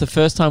 Yep. So it's the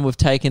first time we've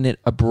taken it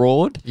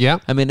abroad. Yeah.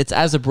 I mean, it's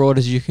as abroad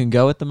as you can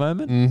go at the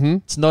moment. Mm-hmm.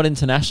 It's not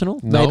international.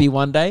 No. Maybe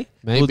one day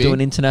we'll Maybe. do an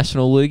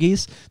international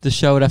Loogies. The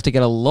show would have to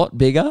get a lot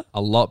bigger.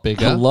 A lot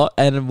bigger. A lot.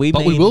 And we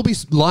But we will be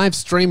live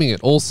streaming it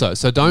also,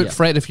 so don't Yeah.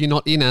 fret if you're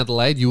not in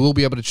Adelaide. You will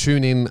be able to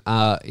tune in.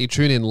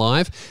 Tune in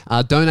live.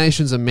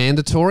 Donations are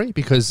mandatory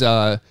because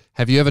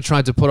have you ever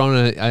tried to put on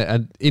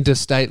an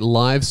interstate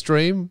live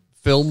stream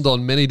filmed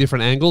on many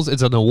different angles?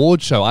 It's an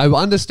award show. I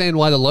understand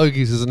why the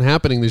Logies isn't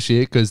happening this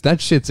year, because that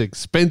shit's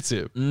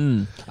expensive.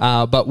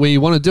 But we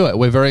want to do it.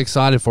 We're very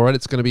excited for it.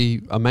 It's going to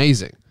be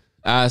amazing.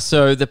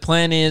 So the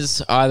plan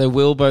is either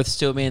we'll both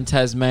still be in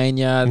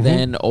Tasmania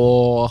then,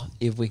 or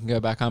if we can go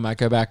back, I might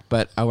go back,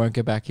 but I won't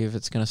go back if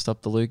it's going to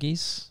stop the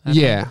Loogies.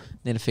 Yeah.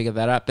 Need to figure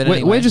that out. But We're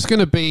anyway, just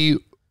going to be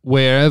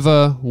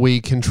wherever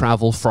we can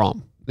travel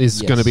from.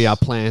 is Yes. going to be our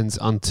plans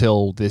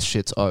until this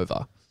shit's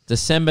over.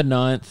 December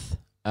 9th,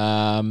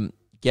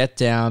 get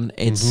down.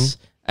 It's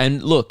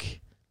and look,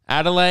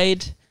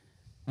 Adelaide.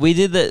 We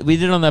did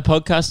it on that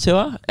podcast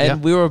tour, and Yeah.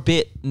 we were a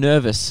bit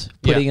nervous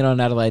putting it on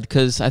Adelaide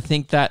because I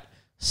think that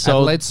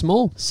Adelaide's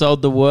small.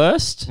 sold the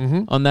worst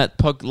on that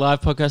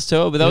live podcast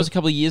tour. But that was a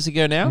couple of years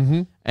ago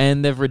now,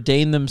 and they've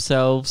redeemed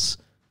themselves.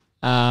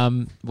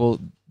 Well,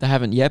 they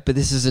haven't yet, but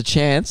this is a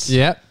chance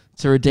Yeah.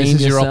 to redeem This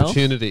is your yourself.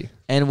 opportunity.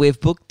 And we've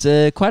booked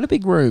quite a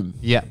big room.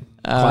 Yeah.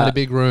 Quite a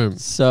big room.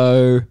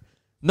 So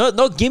not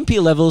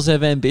gimpy levels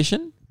of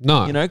ambition,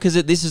 No. you know, because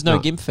this is no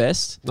No. Gimp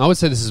Fest. I would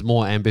say this is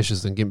more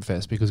ambitious than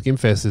Gimpfest because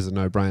Gimpfest is a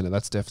no-brainer.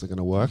 That's definitely going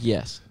to work.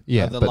 Yes.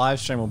 Yeah. The but- live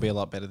stream will be a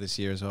lot better this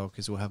year as well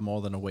because we'll have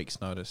more than a week's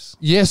notice.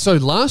 Yeah, so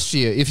last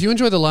year, if you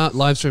enjoyed the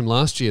live stream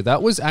last year,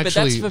 that was But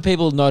actually... that's for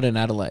people not in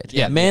Adelaide.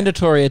 Yeah.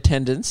 Mandatory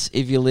attendance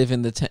if you live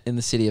in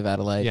the city of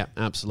Adelaide. yeah,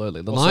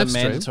 absolutely. The Also, live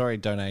stream... mandatory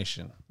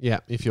donation Yeah,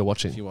 if you're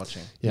watching. if you're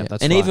watching. Yeah,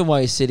 that's and right. even while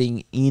you're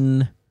sitting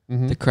in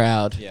the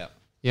crowd,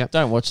 Yeah.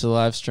 don't watch the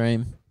live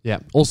stream. Yeah.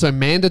 Also,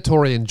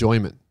 mandatory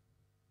enjoyment.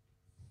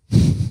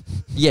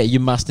 Yeah, you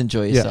must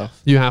enjoy yourself.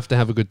 You have to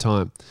have a good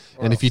time.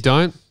 And if you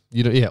don't,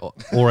 you don't. Yeah,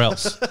 or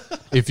else.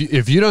 if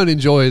you don't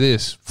enjoy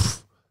this,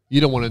 you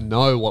don't want to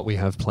know what we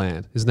have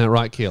planned. Isn't that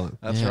right, Keelan?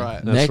 That's Yeah.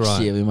 right. That's Next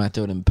right. year we might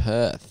do it in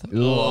Perth.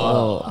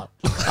 Oh.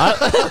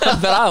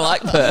 But I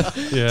like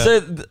Perth. Yeah.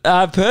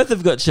 So Perth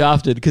have got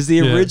shafted because the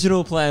Yeah.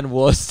 original plan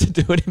was to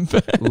do it in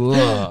Perth.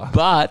 Ugh.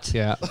 But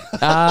Yeah.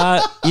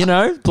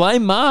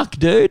 blame Mark,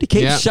 dude.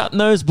 Keep Yeah. shutting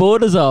those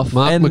borders off.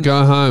 Mark and would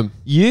go home.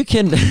 you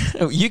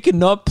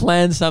cannot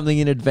plan something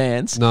in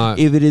advance No.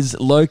 if it is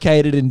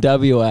located in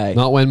WA.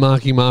 Not when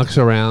Mark's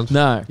around.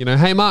 No. You know,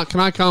 hey, Mark, can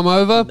I come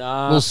over?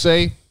 Nah. We'll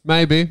see.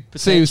 Maybe.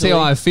 See Potentially. how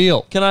I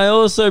feel. Can I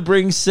also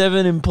bring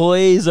 7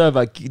 employees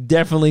over?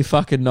 Definitely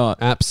fucking not.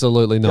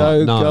 Absolutely not.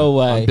 Go- no. go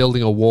away. I'm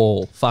building a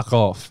wall. Fuck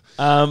off.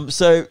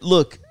 So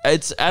look,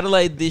 it's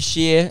Adelaide this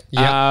year.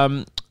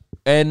 Yeah.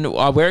 And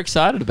we're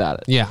excited about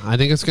it. Yeah, I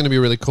think it's going to be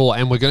really cool.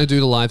 And we're going to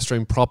do the live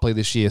stream properly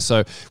this year.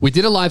 So we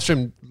did a live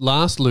stream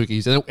last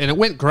Loogies and it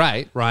went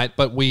great, right?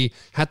 But we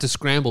had to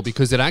scramble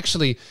because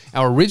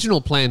our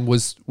original plan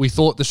was we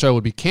thought the show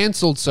would be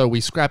cancelled. So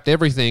we scrapped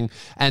everything.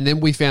 And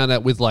then we found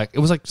out with it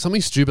was like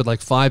something stupid,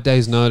 like 5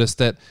 days notice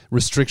that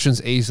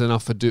restrictions eased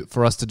enough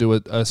for us to do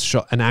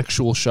an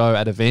actual show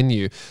at a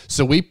venue.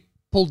 So we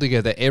pulled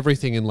together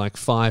everything in like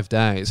 5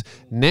 days.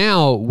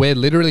 Now we're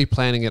literally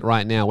planning it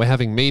right now. We're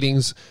having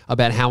meetings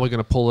about how we're going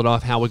to pull it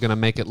off, how we're going to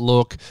make it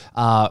look.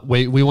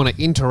 We want to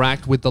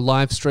interact with the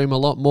live stream a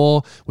lot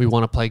more. We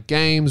want to play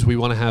games. We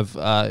want to have,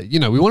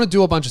 we want to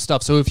do a bunch of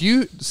stuff. So if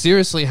you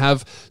seriously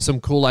have some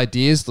cool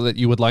ideas that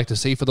you would like to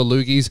see for the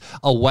Loogies,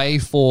 a way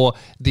for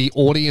the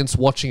audience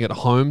watching at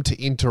home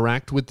to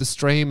interact with the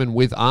stream and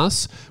with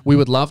us, we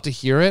would love to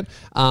hear it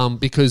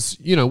because,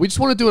 we just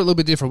want to do it a little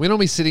bit different. We don't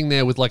be sitting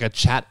there with like a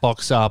chat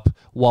box up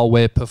while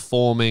we're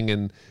performing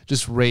and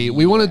just read.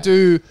 We want to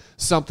do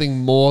something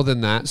more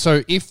than that.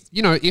 So if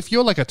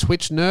you're like a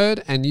Twitch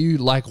nerd and you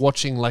like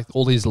watching like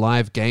all these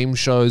live game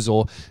shows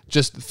or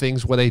just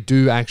things where they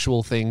do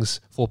actual things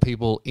for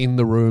people in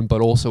the room but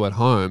also at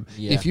home,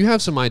 if you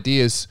have some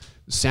ideas,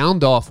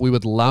 sound off. We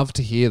would love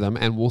to hear them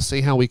and we'll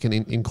see how we can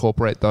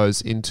incorporate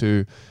those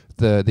into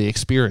the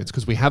experience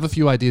because we have a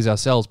few ideas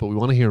ourselves, but we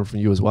want to hear them from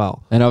you as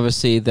well. And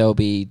obviously there'll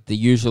be the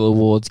usual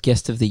awards,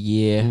 guest of the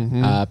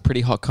year,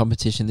 pretty hot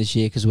competition this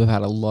year because we've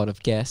had a lot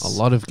of guests. A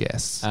lot of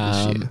guests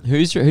this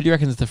year. Who do you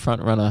reckon is the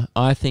front runner?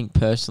 I think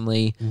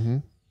personally,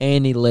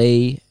 Andy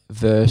Lee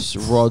versus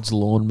Rod's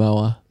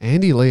Lawnmower.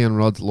 Andy Lee and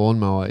Rod's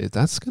Lawnmower,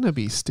 that's going to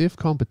be stiff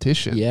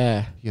competition.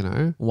 Yeah.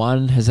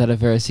 One has had a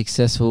very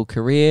successful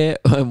career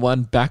and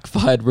one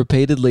backfired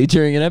repeatedly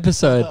during an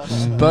episode.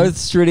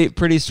 Both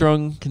pretty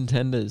strong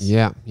contenders.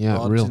 Yeah,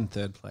 Rod's real. in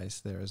third place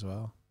there as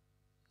well.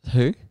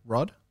 Who?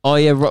 Rod? Oh,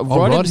 yeah. Rod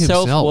Rod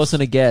himself himself.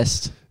 wasn't a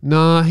guest.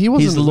 Nah, he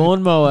wasn't. His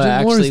lawnmower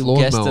didn't want his actually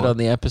guested lawnmower. on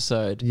the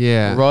episode.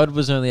 Yeah. Rod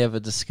was only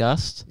ever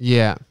discussed.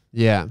 Yeah.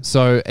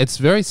 So it's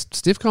very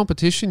stiff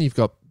competition. You've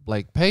got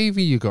Blake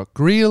Pavey, you've got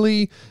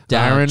Greeley,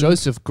 Darren.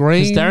 Joseph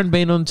Green. Has Darren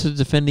been on to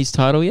defend his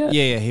title yet?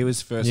 Yeah, he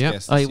was first Yep.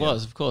 guest. Oh, he this year.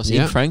 was, of course,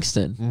 Yeah. in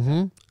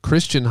Frankston.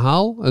 Christian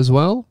Hull as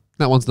well.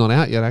 That one's not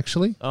out yet,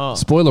 actually. Oh.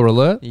 Spoiler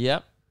alert.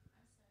 Yep.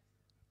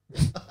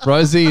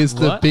 Rosie is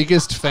the What?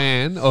 biggest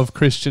fan of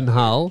Christian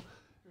Hull.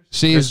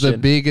 She is the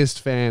Christian. biggest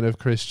fan of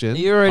Christian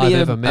You're already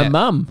I've ever met. a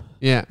mum.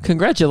 Yeah.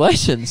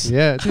 Congratulations.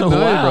 Yeah. Didn't know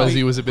Wow.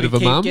 Rosie was a bit of a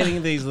keep mum.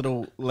 getting these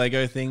little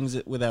Lego things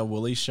with our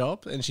Woolly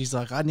shop, and she's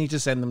like, I need to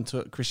send them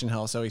to Christian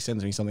Hull, so he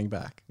sends me something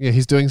back. Yeah,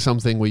 he's doing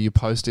something where you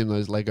post him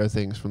those Lego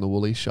things from the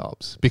Woolly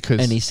shops because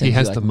And he he sends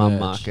has you, the like, mum merch.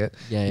 market.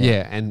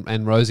 Yeah.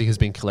 and Rosie has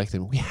been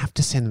collecting. We have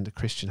to send them to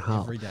Christian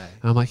Hull. Every day.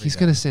 And I'm like, Every he's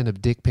day. going to send a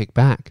dick pic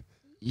back.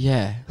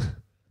 Yeah.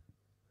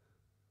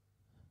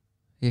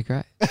 Yeah,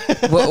 great.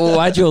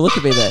 Why'd you all look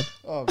at me then?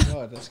 Oh,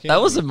 God. That's That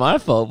wasn't my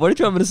fault. What did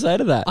you want me to say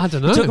to that? I don't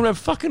You're know. talking about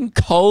fucking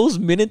Coles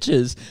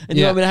miniatures and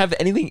you Yeah. want me to have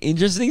anything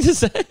interesting to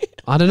say?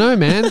 I don't know,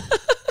 man.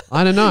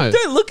 I don't know.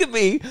 Don't look at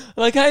me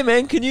like, hey,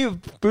 man, can you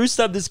boost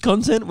up this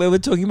content where we're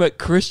talking about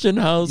Christian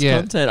Hull's Yeah.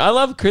 content. I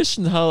love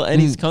Christian Hull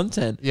and his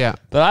content. Yeah.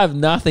 But I have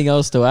nothing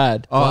else to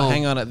add. Oh, Well-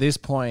 hang on. At this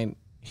point,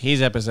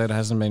 his episode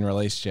hasn't been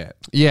released yet.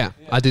 Yeah,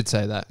 I did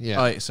say that.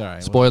 Yeah. Oh,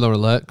 sorry. Spoiler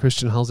alert,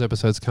 Christian Hull's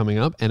episode's coming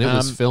up, and it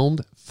was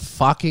filmed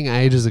fucking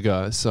ages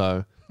ago,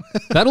 so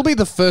that'll be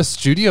the first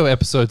studio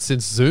episode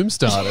since Zoom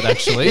started,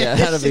 actually. Yeah,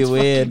 that'd be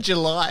weird.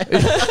 July.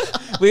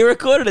 We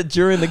recorded it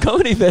during the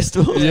comedy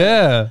festival.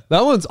 Yeah,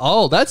 that one's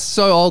old. That's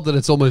so old that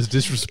it's almost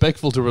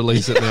disrespectful to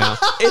release it now.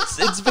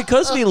 It's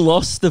because we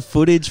lost the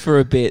footage for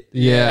a bit.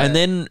 Yeah. And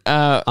then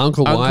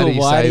Uncle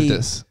Whitey saved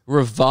us.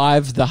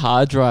 revived the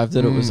hard drive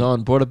that it was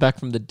on, brought it back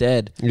from the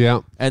dead.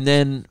 Yeah. And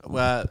then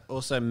Well,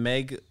 also,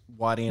 Meg,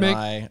 Whitey, and Meg.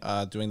 I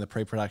are doing the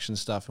pre-production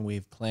stuff, and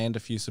we've planned a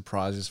few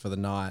surprises for the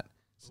night.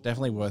 It's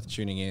definitely worth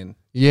tuning in.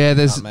 Yeah,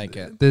 Can't make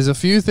it. there's a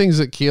few things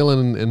that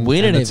Keelan and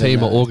We the don't even team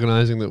are know.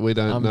 organising that we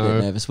don't I'm a know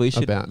bit nervous. We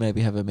should about.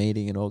 maybe have a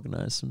meeting and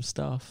organise some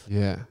stuff.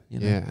 Yeah, You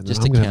know, yeah. And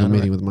just then I'm to gonna have a counter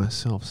meeting it. with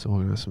myself to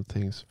organise some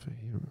things for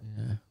him.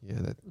 Yeah.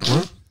 Yeah, that.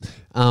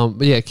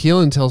 But yeah,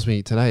 Keelan tells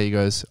me today. He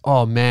goes,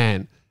 "Oh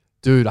man,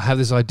 dude, I have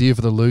this idea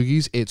for the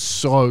loogies. It's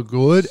so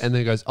good." And then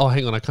he goes, "Oh,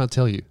 hang on, I can't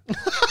tell you."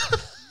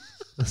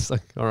 It's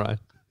like, all right.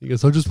 He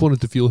goes, "I just wanted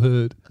to feel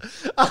heard."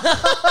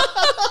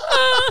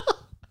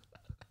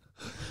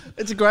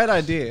 It's a great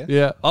idea.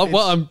 Yeah. Oh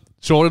well, I'm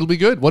sure it'll be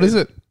good. What is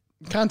it?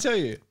 Can't tell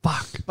you,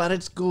 Fuck. but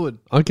it's good.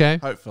 Okay.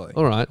 Hopefully.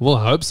 All right. Well,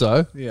 I hope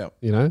so. Yeah.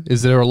 You know,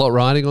 is there a lot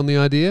riding on the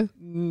idea?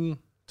 20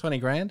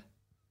 grand.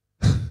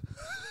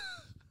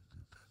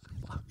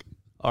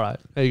 All right.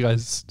 Hey,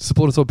 guys,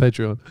 support us on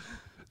Patreon.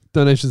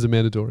 Donations are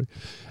mandatory.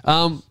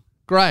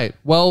 Great.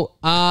 Well,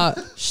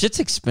 Shit's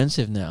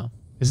expensive now.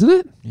 isn't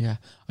it? Yeah.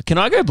 Can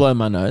I go blow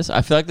my nose?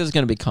 I feel like there's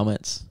going to be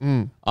comments.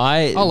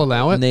 I'll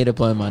allow it. Need to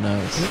blow my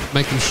nose.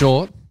 Make them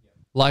short.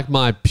 Like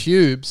my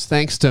pubes,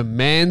 thanks to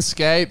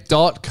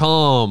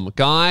manscaped.com.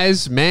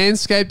 Guys,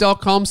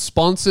 manscaped.com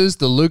sponsors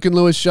the Luke and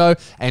Lewis show,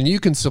 and you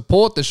can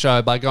support the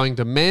show by going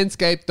to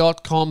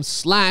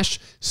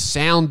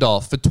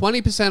manscaped.com/soundoff for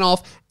 20%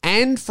 off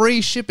and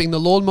free shipping the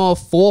Lawnmower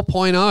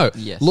 4.0.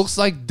 Yes. Looks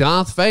like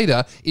Darth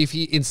Vader if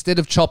he, instead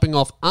of chopping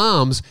off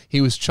arms,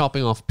 he was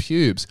chopping off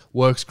pubes.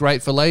 Works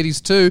great for ladies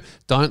too.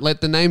 Don't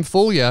let the name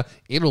fool you.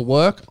 It'll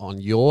work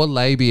on your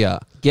labia.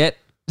 Get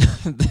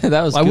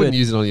that was I good. wouldn't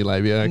use it on your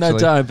labia, actually. No,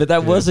 don't. But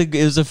that was it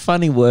was a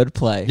funny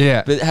wordplay.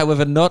 Yeah. But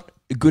however, not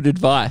good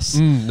advice.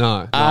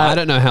 No, I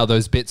don't know how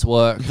those bits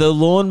work. The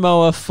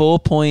Lawnmower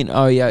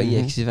 4.0. Yeah,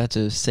 because you've had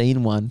to have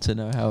seen one to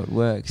know how it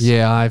works.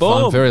 Yeah, I'm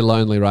Boom. very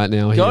lonely right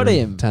now. Got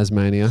here in him.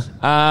 Tasmania.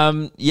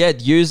 Yeah,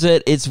 use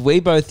it.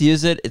 We both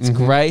use it. It's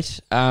great.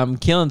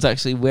 Keelan's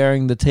actually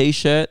wearing the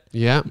t-shirt.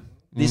 Yeah,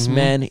 This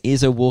man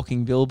is a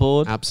walking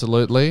billboard.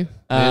 absolutely.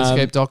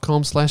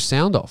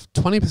 Manscaped.com/soundoff.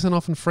 20%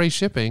 off and free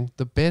shipping.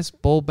 The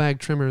best ball bag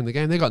trimmer in the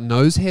game. They got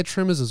nose hair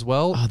trimmers as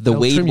well. The They'll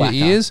weed trim whacker.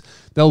 your ears.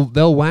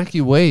 They'll whack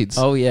your weeds.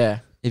 Oh yeah.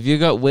 If you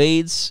got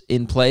weeds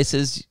in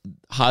places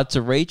hard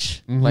to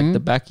reach, like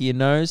the back of your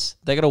nose,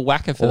 they got a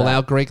whacker for All that.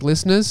 our Greek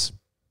listeners,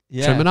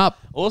 Yeah. trim it up.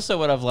 Also,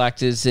 what I've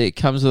liked is it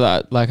comes with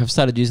I've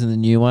started using the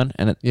new one,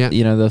 and it, Yeah.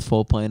 the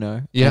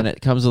 4.0, Yeah. and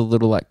it comes with a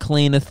little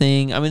cleaner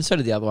thing. I mean, so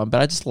did the other one,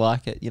 but I just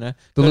like it. The Got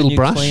a little new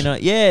brush? cleaner.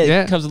 Yeah,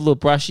 Yeah. it comes with a little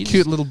brush. You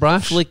Cute just little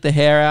brush. flick the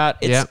hair out.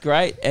 It's Yeah.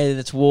 great, and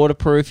it's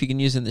waterproof. You can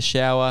use it in the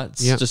shower.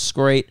 It's Yeah.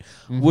 discreet.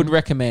 Would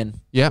recommend.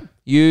 Yep.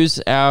 Use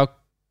our.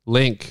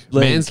 Link.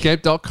 Link.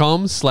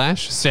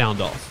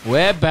 Manscaped.com/soundoff.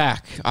 We're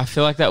back. I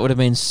feel like that would have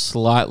been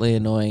slightly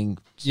annoying.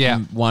 Yeah.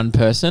 One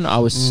person. I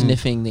was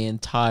sniffing the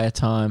entire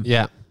time.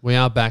 Yeah, we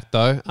are back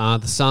though.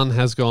 The sun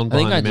has gone I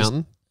think behind the I just-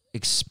 mountain.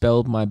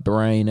 Expelled my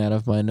brain out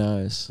of my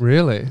nose.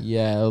 Really?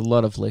 Yeah, a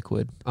lot of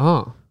liquid.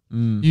 Oh.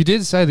 You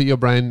did say that your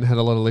brain had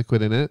a lot of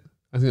liquid in it.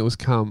 I think it was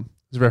cum.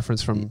 It was a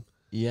reference from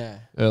Yeah.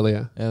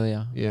 earlier.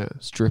 Earlier. Yeah.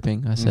 It's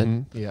dripping, I said.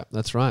 Mhm. Yeah,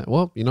 that's right.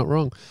 Well, you're not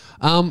wrong.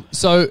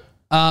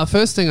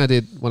 First thing I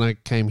did when I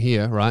came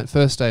here, right?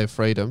 First day of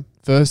freedom.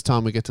 First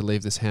time we get to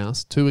leave this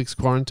house. 2 weeks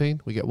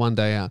quarantine. We get 1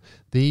 day out.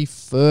 The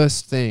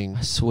first thing.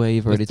 I swear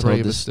you've already three told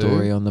of this us do.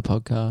 story on the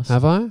podcast.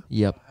 Have I?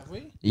 Yep. Have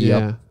we? Yeah.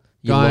 Yep.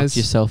 You Guys. locked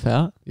yourself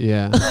out.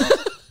 Yeah.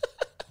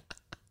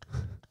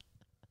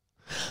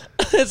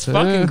 It's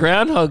fucking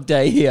Groundhog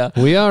Day here.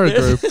 We are a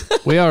group.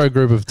 We are a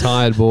group of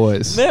tired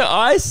boys. No,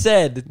 I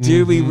said,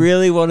 do we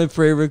really want to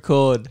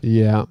pre-record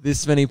Yeah.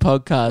 this many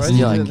podcasts? Rosie And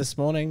you're did it like, this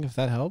morning, if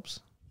that helps.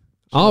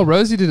 Oh,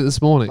 Rosie did it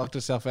this morning. Locked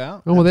herself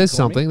out. Oh, well, Had to there's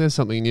call me. something. There's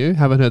something new.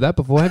 Haven't heard that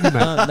before, have you, mate?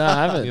 no,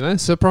 I haven't. You know,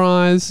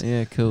 surprise.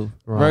 Yeah, cool.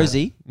 Right.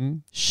 Rosie,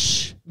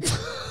 shh.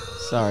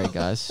 Sorry,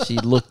 guys. She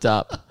looked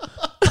up.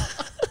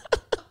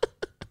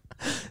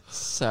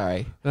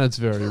 Sorry. That's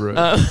very rude.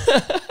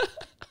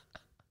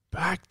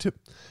 Back to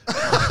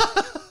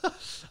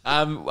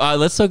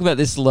Let's talk about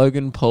this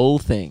Logan Paul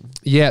thing.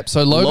 yeah.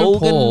 So Logan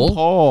Paul.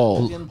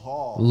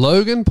 Paul.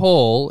 Logan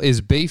Paul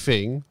is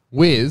beefing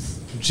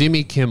with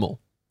Jimmy Kimmel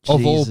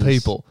of all Jesus.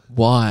 people.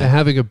 Why? They're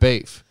having a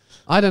beef.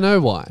 I don't know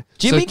why.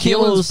 Jimmy so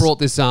Kimmel's- Keelan's brought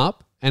this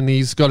up, and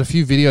he's got a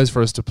few videos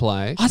for us to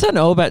play. I don't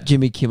know about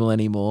Jimmy Kimmel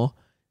anymore.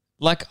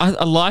 Like, I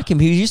like him.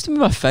 He used to be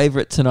my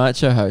favorite Tonight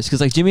Show host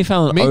because, like, Jimmy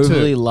Fallon Me too.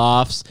 overly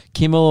laughs.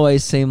 Kimmel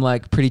always seemed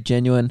like pretty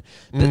genuine.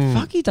 But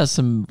fuck, he does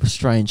some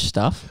strange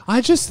stuff.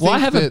 I just think Why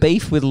have a that-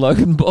 beef with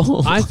Logan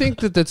Paul? I think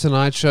that the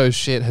Tonight Show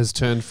shit has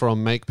turned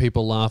from make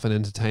people laugh and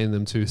entertain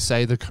them to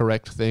say the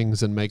correct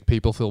things and make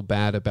people feel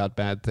bad about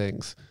bad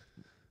things.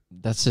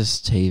 That's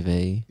just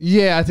TV.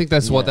 Yeah, I think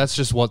that's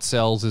just what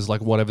sells is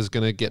like whatever's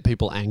going to get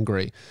people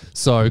angry.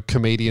 So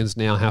comedians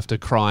now have to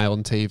cry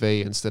on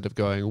TV instead of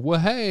going,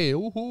 well, hey,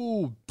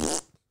 ooh,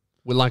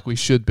 we're like we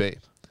should be.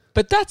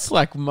 But that's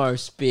like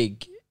most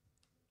big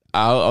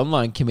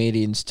online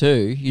comedians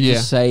too. You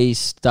just say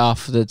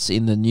stuff that's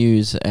in the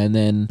news and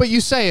then... But you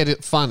say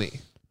it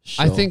funny.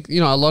 I Sure. think, a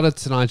lot of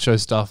Tonight Show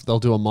stuff, they'll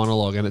do a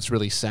monologue and it's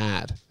really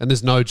sad. And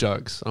there's no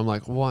jokes. I'm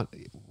like, what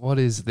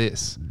is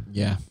this?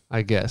 Yeah.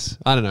 I guess.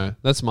 I don't know.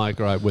 That's my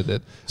gripe with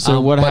it. So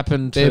what but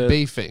happened They're to-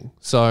 beefing.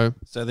 So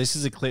this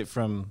is a clip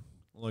from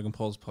Logan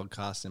Paul's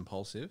podcast,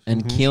 Impulsive.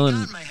 And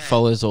Keelan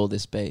follows all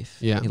this beef.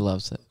 Yeah. He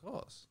loves it. Of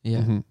course.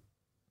 Yeah.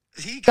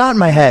 He got in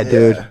my head,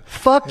 dude.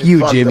 Fuck you,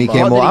 fucked Jimmy him up.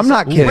 Kimmel. What did he I'm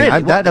not say? kidding. Really? I,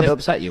 What that did it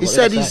upset you? He What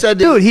said, did it he say? said,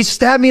 dude, he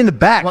stabbed me in the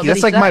back. What did That's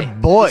he like my say?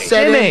 boy. He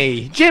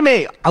said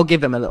Jimmy, I'll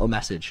give him a little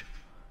message.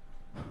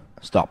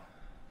 Stop.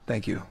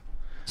 Thank you.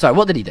 Sorry,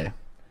 what did he do?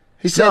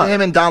 He said No.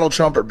 him and Donald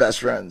Trump are best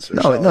friends. or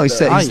No, something no. He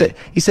like said, that.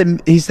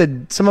 he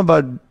said something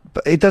about.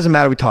 It doesn't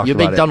matter. We talked You're a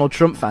about big it. Donald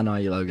Trump fan,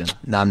 are you, Logan?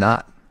 No, I'm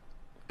not.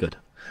 Good.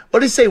 What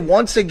did he say?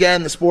 Once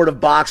again, the sport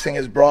of boxing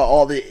has brought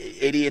all the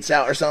idiots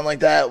out or something like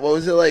that. What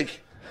was it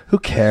like? Who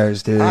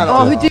cares, dude? I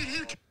Oh, don't know.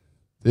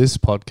 this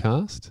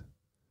podcast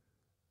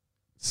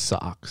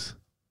sucks.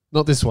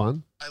 Not this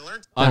one.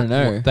 I don't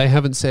know. They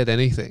haven't said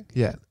anything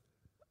yet.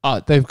 Oh,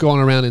 They've gone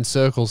around in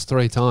circles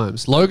 3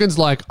 times. Logan's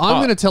like, I'm Oh.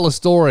 going to tell a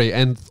story.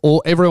 And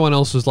everyone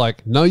else was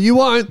like, no, you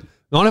won't.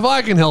 Not if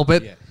I can help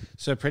it. Yeah.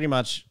 So pretty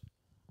much,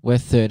 we're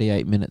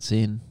 38 minutes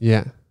in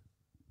Yeah.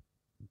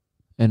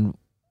 and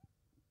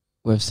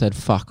we've said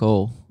fuck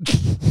all.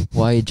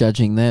 Why are you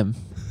judging them?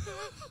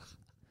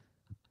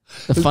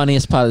 The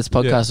funniest part of this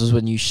podcast was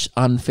when you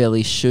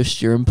unfairly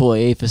shushed your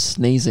employee for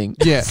sneezing.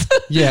 Yeah.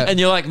 Yeah. And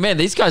you're like, man,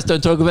 these guys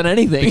don't talk about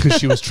anything. because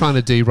she was trying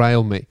to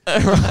derail me.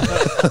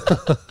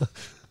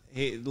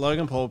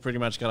 Logan Paul pretty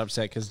much got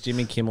upset because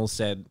Jimmy Kimmel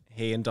said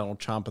he and Donald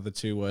Trump are the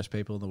 2 worst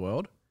people in the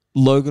world.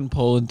 Logan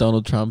Paul and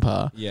Donald Trump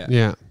are. Yeah.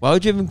 Yeah. Why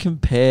would you even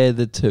compare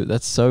the two?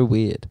 That's so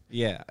weird.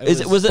 Yeah. Was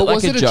it But like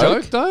was a it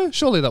joke? though?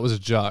 Surely that was a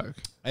joke.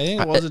 I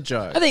think it was a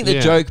joke. I think the Yeah.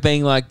 joke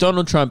being like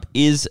Donald Trump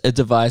is a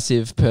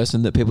divisive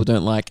person that people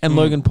don't like, and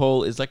Logan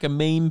Paul is like a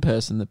meme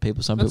person that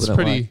some That's people don't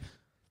pretty, like.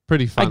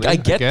 pretty funny. I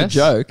get the guess.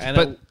 joke. And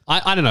But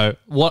I don't know.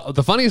 What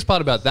the funniest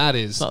part about that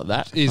is It's not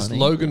that is funny.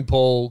 Logan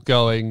Paul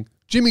going,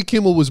 Jimmy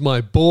Kimmel was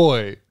my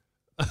boy.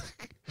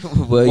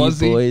 Were you Was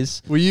he?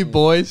 boys? Were you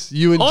boys?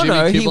 You and Oh Jimmy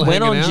no, he Kimmel went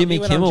hanging on out? Jimmy He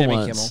went on Kimmel Jimmy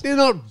once. Kimmel.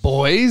 They're not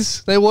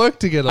boys. They work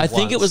together. I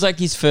think it once. was like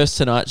his first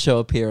Tonight Show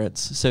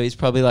appearance, so he's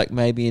probably like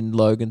maybe in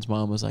Logan's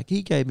mind was like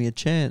he gave me a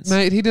chance.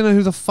 Mate, he didn't know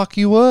who the fuck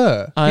you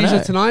were. I He's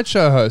know. a Tonight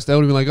Show host. They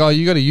would have been like, oh,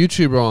 you got a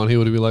YouTuber on. He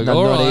would have been like, No,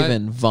 all not right.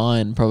 even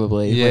Vine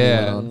probably. when he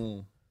Yeah. went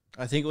on.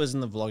 I think it was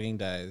in the vlogging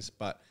days,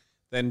 but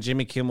then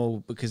Jimmy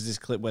Kimmel, because this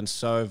clip went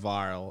so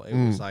viral, it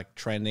was like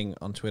trending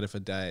on Twitter for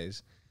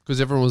days. Because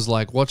everyone was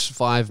like, watch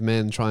 5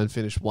 men try and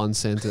finish one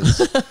sentence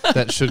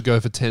that should go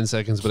for 10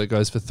 seconds, but it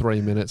goes for 3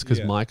 minutes because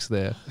Yeah. Mike's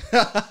there.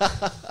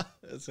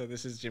 So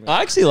this is Jimmy.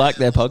 I actually like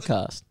their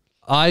podcast.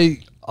 I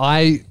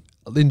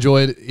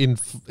enjoy it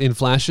in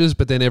flashes,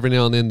 but then every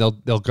now and then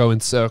they'll go in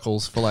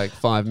circles for like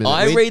 5 minutes.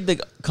 I read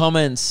the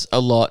comments a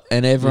lot,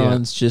 and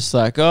everyone's just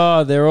like,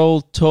 "Oh, they're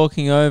all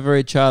talking over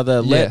each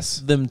other. Yes.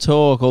 Let them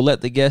talk, or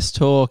let the guest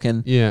talk."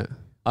 And Yeah.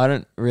 I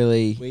don't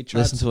really We tried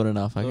listen to it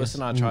enough. I Lewis guess.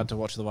 and I tried to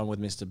watch the one with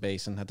Mr.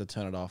 Beast and had to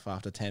turn it off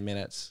after 10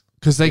 minutes.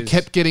 Because they Is-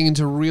 kept getting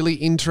into really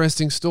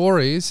interesting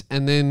stories,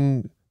 and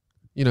then,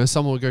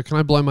 someone would go, can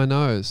I blow my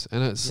nose?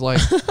 And it's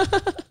like,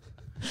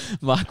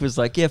 Mike was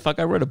like, "Yeah, fuck,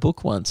 I wrote a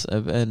book once."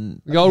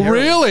 And oh,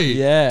 really?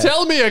 Yeah.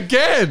 Tell me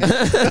again.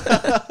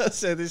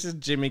 So this is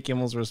Jimmy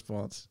Kimmel's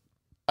response.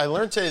 I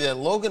learned today that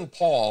Logan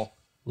Paul,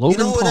 Logan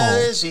you know who Paul.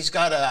 that is? He's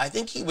got I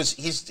think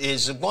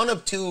he's one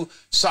of 2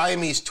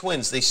 Siamese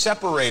twins. They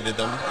separated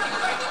them.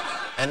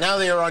 And now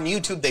they are on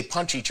YouTube. They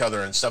punch each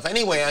other and stuff.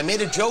 Anyway, I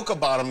made a joke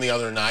about him the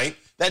other night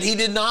that he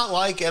did not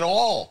like at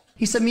all.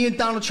 He said me and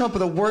Donald Trump are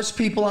the worst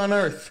people on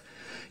earth.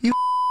 You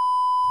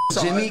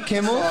Jimmy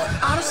Kimmel?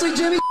 Honestly,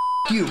 Jimmy,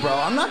 you, bro.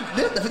 I'm not.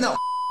 No,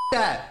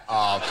 that.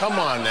 Oh, come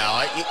on now.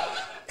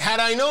 Had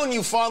I known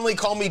you fondly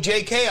call me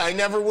JK, I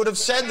never would have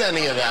said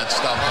any of that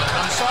stuff.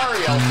 I'm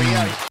sorry,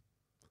 LP.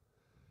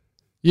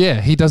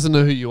 Yeah, he doesn't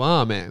know who you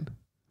are, man.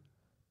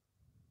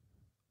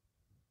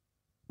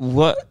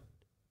 what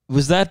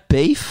was that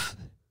beef?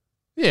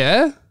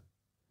 Yeah.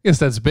 Guess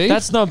that's beef.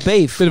 That's not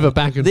beef. Bit of a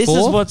back and This forth.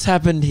 is what's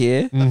happened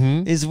here.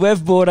 Mhm. Is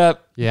we've brought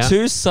up Yeah.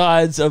 2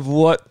 sides of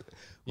what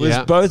was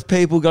Yeah. both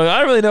people going, I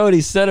don't really know what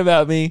he said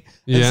about me.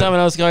 And Yeah. someone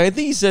else going, I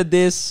think he said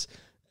this.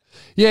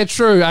 Yeah,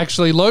 true.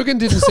 Actually, Logan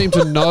didn't seem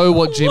to know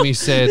what Jimmy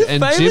said,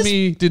 and Famous-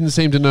 Jimmy didn't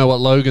seem to know what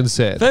Logan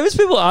said. Famous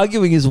people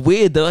arguing is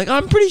weird. They're like,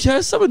 I'm pretty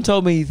sure someone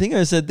told me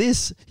Thingo said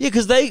this. Yeah,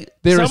 because Their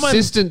someone-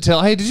 assistant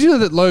hey, did you know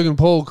that Logan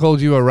Paul called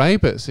you a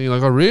rapist? And you're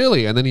like, oh,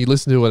 really? And then he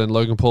listened to it, and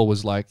Logan Paul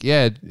was like,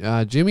 yeah,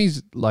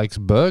 Jimmy's likes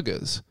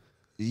burgers.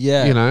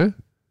 Yeah. You know?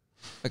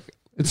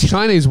 It's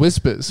Chinese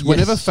whispers.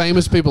 Whenever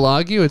famous people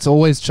argue, it's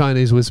always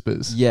Chinese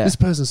whispers. Yeah. This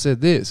person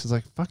said this. It's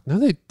like, fuck, no,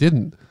 they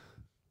didn't.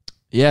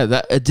 Yeah,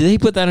 that did he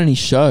put that on his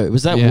show?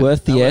 Was that Yeah.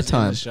 worth the That was in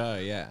airtime? the show,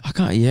 yeah. I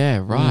can't.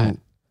 Yeah, right.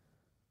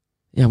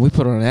 Yeah, we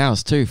put it on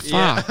ours too.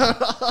 Fuck.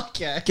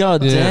 Okay.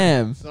 God Yeah.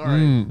 damn.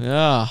 Sorry.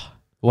 Yeah.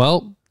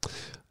 Well,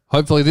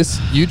 hopefully this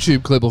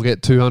YouTube clip will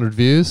get 200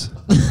 views.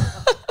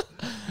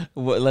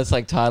 Let's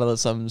like title it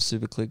something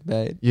super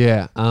clickbait.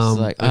 Yeah.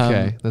 like,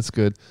 Okay, that's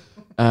good.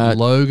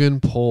 Logan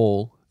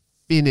Paul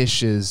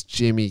finishes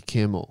Jimmy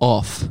Kimmel.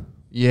 Off.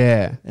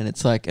 Yeah. And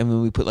it's like, and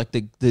then we put like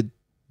the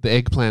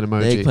eggplant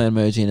emoji. eggplant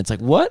emoji, and it's like,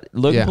 what?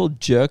 Logan Yeah. Paul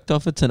jerked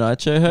off a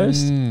Tonight Show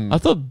host? I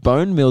thought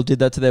Bone Mill did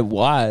that to their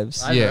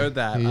wives. I've heard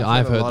that.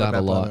 I've heard that a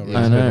about lot. that Yeah,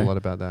 I I've know. heard a lot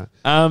about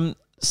that.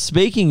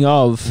 Speaking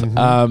of,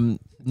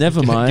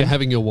 never mind.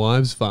 Having your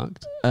wives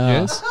fucked.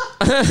 Yes.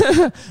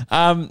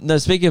 No,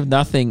 speaking of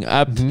nothing,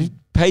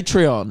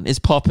 Patreon is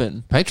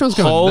popping. Patreon's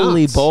going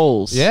Holy nuts.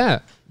 balls. Yeah.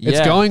 It's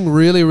Yeah. going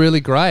really, really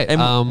great.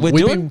 And we're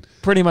we've doing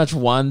pretty much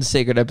one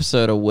secret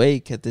episode a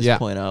week at this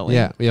point, aren't we?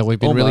 Yeah, we've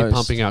been really Almost.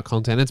 pumping out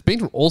content. It's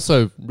been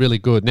also really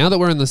good. Now that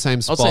we're in the same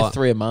I'd spot. say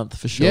 3 a month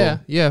for sure.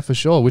 Yeah, for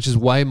sure, which is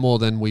way more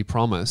than we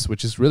promised,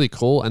 which is really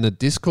cool. And the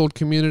Discord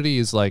community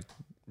is like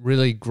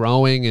really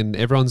growing, and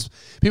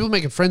people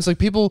making friends. Like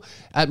people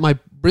at my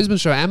Brisbane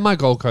show and my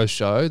Gold Coast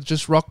show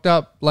just rocked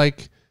up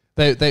like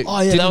they Oh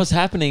yeah, that was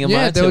happening.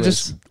 yeah, they were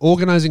just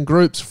organizing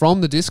groups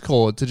from the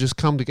Discord to just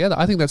come together.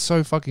 I think that's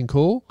so fucking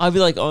cool. I'd be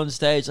like on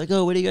stage, like,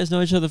 oh, where do you guys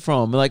know each other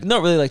from? Like,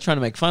 not really like trying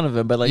to make fun of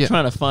them, but like Yeah.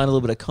 trying to find a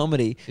little bit of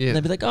comedy. Yeah. And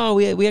they'd be like, oh,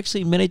 we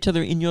actually met each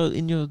other in your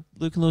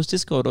Luke and Lewis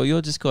Discord or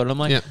your Discord. And I'm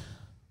like, Yeah.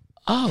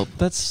 oh,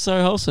 that's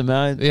so wholesome,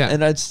 man. Yeah.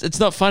 And it's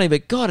not funny,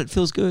 but God, it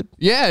feels good.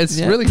 Yeah, it's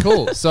Yeah. really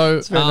cool. So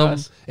It's very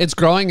nice. it's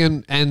growing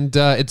and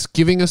it's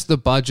giving us the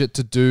budget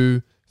to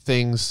do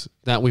things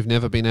that we've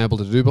never been able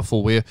to do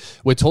before.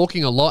 We're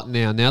talking a lot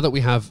now that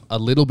we have a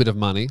little bit of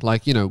money.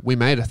 Like, you know, we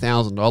made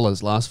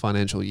 $1,000 last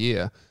financial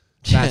year.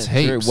 That's Yeah,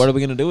 true. heaps. What are we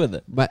going to do with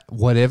it? But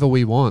whatever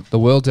we want. The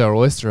world's our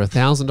oyster.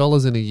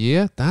 $1,000 in a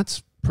year,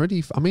 that's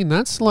pretty I mean,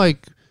 that's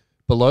like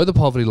below the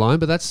poverty line,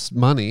 but that's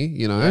money,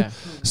 you know. Yeah.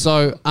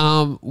 So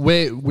now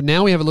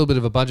we have a little bit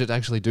of a budget to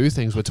actually do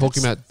things. We're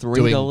talking about doing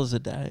 $3 a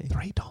day.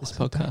 $3 This a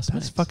podcast day. That's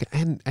makes.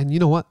 fucking and you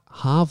know what?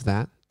 Halve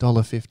that,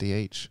 $1.50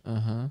 each.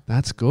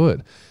 That's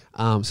good.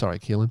 Sorry,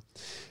 Keelan.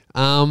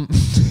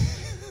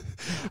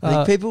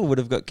 I think people would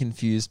have got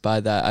confused by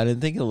that. I don't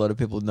think a lot of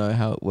people know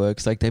how it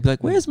works. Like they'd be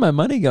like, "Where's my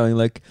money going?"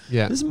 Like,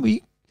 Yeah.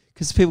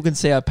 because people can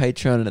see our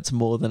Patreon and it's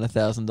more than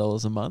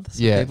 $1,000 a month.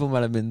 So Yeah. people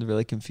might have been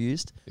really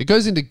confused. It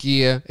goes into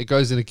gear. It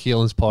goes into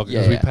Keelan's pocket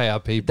because Yeah, we yeah. pay our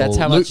people. That's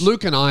how much-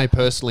 Luke and I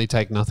personally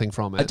take nothing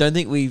from it. I don't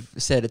think we've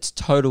said it's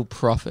total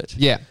profit.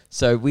 Yeah.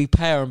 So we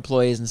pay our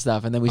employees and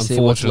stuff, and then we see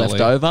what's left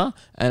Unfortunately. over.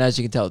 And as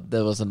you can tell,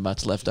 there wasn't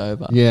much left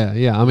over.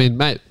 Yeah. I mean,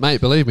 mate,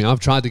 believe me, I've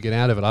tried to get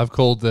out of it. I've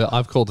called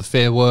the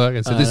Fair Work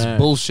and said I this know. is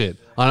bullshit.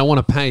 I don't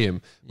want to pay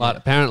him, but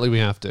apparently we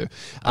have to.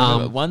 I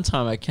remember one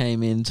time I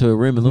came into a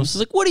room and Lewis was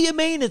like, "What do you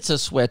mean it's a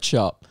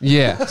sweatshop?"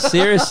 Yeah.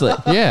 Seriously.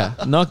 Yeah.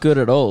 Not good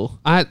at all.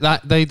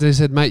 They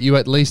said, mate, you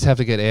at least have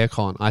to get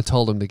aircon. I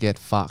told them to get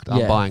fucked. I'm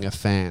Yeah. buying a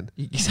fan.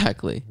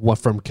 Exactly. What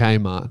from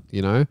Kmart,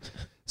 you know?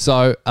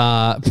 So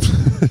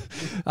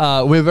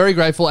we're very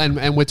grateful,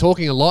 and we're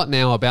talking a lot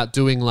now about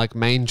doing like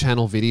main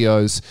channel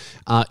videos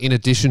in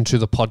addition to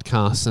the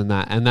podcasts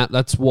and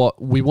that's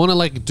what we want to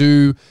like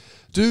do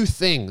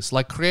things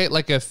like create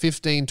like a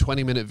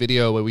 15-20 minute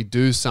video where we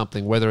do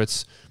something, whether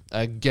it's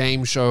a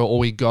game show or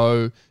we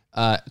go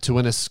to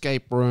an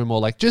escape room or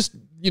like just,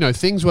 you know,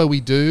 things where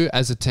we do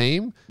as a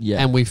team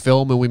and we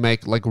film and we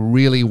make like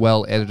really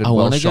well edited, I well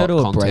want to shot go to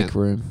a content. break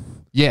room.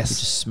 Yes.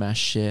 Just smash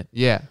shit.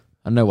 Yeah.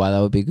 I don't know why that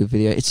would be a good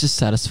video. It's just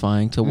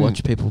satisfying to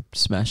watch people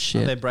smash Are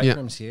shit. there break Yeah.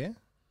 rooms here?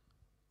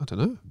 I don't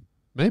know.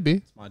 Maybe.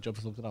 It's my job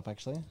to look it up,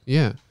 actually.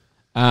 Yeah.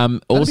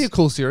 That'd Also, be a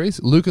cool series.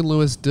 Luke and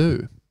Lewis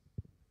do.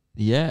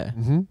 yeah.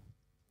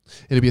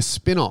 It'll be a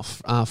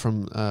spin-off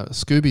from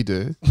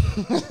Scooby-Doo.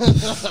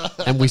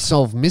 And we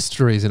solve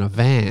mysteries in a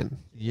van.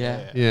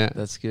 Yeah. Yeah.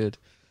 That's good.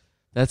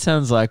 That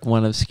sounds like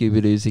one of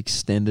Scooby-Doo's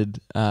extended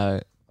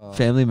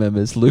family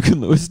members, Luke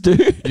and Lewis do.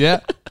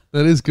 Yeah.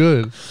 That is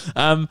good.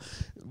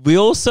 We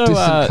also,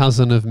 Distant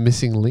cousin of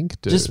Missing Link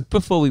do. just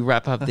before we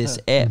wrap up this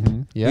ep,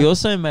 Yeah. we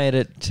also made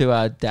it to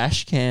our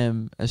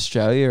Dashcam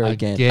Australia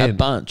again. A Again.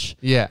 bunch.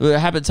 Yeah.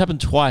 It's happened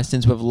twice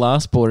since we've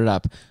last brought it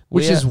up.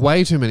 Which We is are-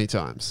 way too many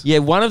times. Yeah,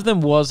 one of them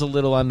was a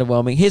little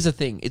underwhelming. Here's the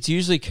thing. It's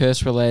usually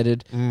curse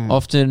related.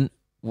 Often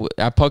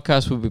our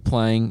podcast will be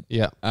playing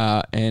Yeah.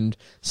 and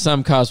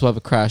some cars will have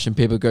a crash and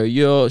people go,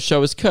 your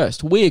show is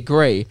cursed. We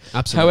agree.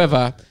 Absolutely.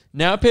 However,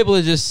 now people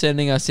are just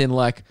sending us in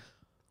like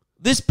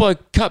this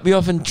bloke cut me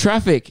off in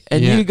traffic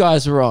and Yeah. you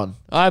guys were on.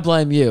 I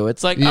blame you.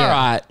 It's like, Yeah. all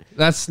right,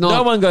 That's not.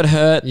 no one got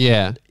hurt.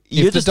 Yeah.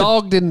 You're If the just a-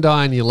 dog didn't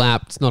die in your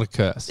lap, it's not a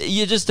curse.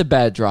 You're just a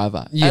bad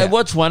driver. Yeah. I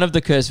watched one of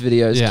the curse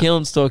videos, Yeah.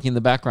 Keelan stalking in the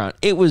background.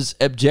 It was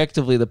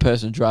objectively the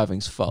person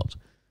driving's fault.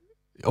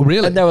 Oh,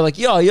 really? And they were like,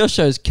 yo, your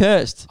show's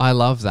cursed. I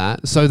love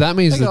that. So that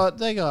means that.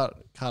 They got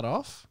cut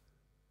off.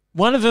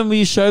 One of them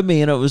you showed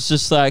me, and it was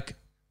just like,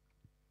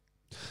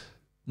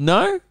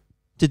 no?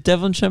 Did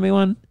Devlin show me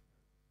one?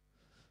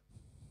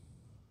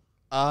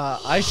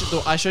 I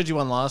showed you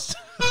one last.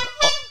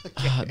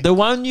 The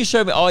one you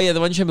showed me, the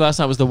one you showed me last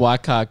night was the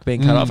white car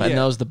being cut off, and Yeah.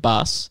 that was the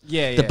bus.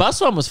 Yeah, The yeah.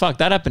 bus one was fucked.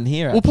 That happened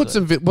here. We'll put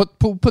actually.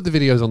 put the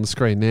videos on the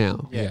screen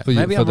now. Yeah. For you,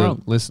 Maybe for I'm the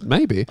wrong. list.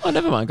 Maybe. Oh,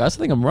 never mind, guys. I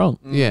think I'm wrong.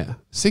 Yeah.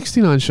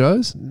 69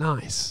 shows.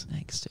 Nice.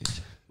 Thanks, dude.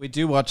 We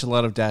do watch a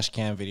lot of dash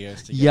cam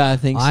videos together. Yeah, I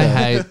think so.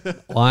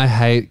 I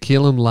hate.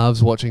 Keelan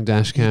loves watching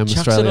Dashcam Chucks it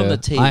Australia. on the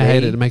TV. I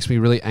hate it. It makes me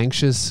really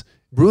anxious.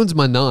 Ruins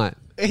my night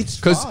It's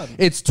because fun.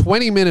 it's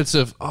 20 minutes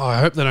of. Oh, I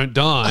hope they don't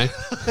die.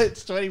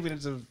 It's 20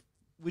 minutes of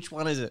which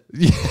one is it?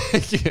 yeah.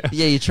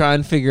 Yeah, you try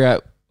and figure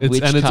out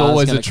which And it's car's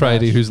always a gonna tradie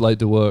crash. who's late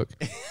to work.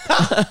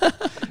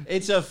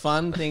 It's a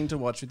fun thing to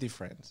watch with your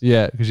friends.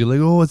 Yeah, because you're like,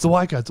 oh, it's the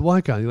white guy. It's the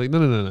white guy. You're like,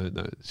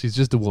 no. She's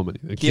just a woman.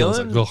 And Keelan's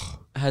Keelan like, ugh.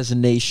 has a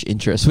niche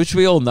interest, which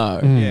we all know.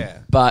 Yeah.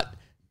 But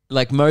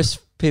like most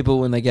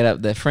people, when they get out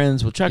with their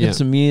friends, will chuck Yeah. in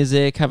some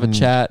music, have a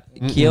chat.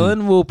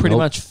 Keelan will pretty Nope.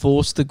 much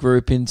force the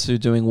group into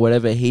doing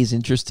whatever he's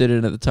interested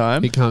in at the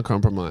time. He can't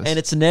compromise. And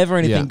it's never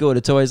anything Yeah. good.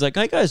 It's always like,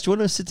 hey guys, do you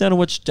want to sit down and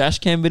watch dash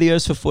cam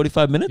videos for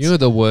 45 minutes? You know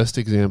the worst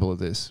example of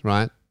this,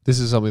 right? This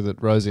is something that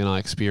Rosie and I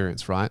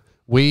experienced, right?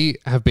 We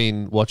have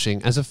been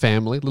watching, as a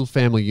family, little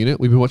family unit,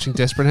 we've been watching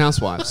Desperate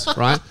Housewives,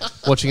 right?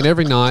 Watching it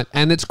every night,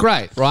 and it's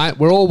great, right?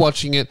 We're all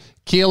watching it.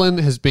 Keelan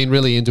has been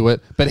really into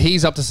it, but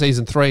he's up to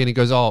season 3, and he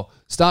goes, oh,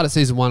 start at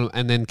season 1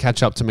 and then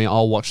catch up to me.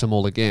 I'll watch them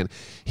all again.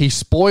 He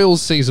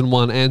spoils season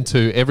 1 and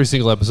 2 every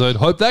single episode.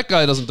 Hope that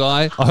guy doesn't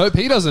die. I hope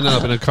he doesn't end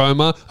up in a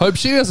coma. Hope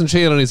she doesn't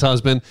cheat on his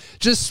husband.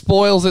 Just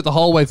spoils it the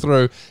whole way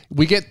through.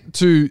 We get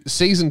to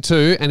season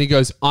 2 and he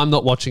goes, I'm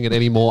not watching it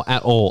anymore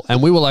at all.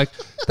 And we were like,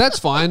 that's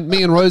fine.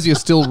 Me and Rosie are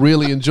still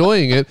really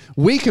enjoying it.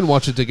 We can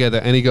watch it together.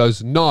 And he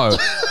goes, no.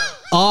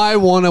 I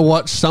want to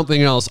watch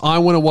something else. I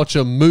want to watch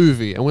a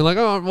movie. And we're like,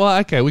 oh, well,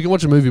 okay, we can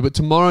watch a movie, but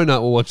tomorrow night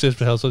we'll watch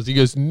Desperate Housewives. He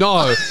goes,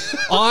 no,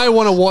 I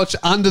want to watch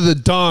Under the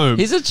Dome.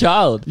 He's a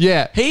child.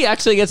 Yeah. He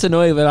actually gets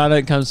annoyed when I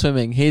don't come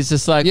swimming. He's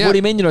just like, Yeah. what do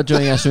you mean you're not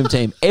joining our swim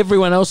team?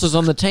 Everyone else is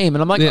on the team.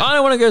 And I'm like, Yeah. I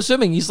don't want to go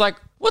swimming. He's like,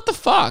 what the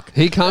fuck?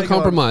 He can't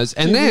compromise.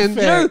 And To be then,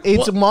 fair, know,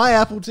 it's what- my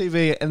Apple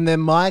TV and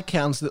then my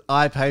accounts that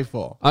I pay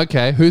for.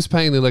 okay, who's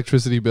paying the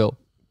electricity bill?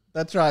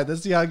 That's right.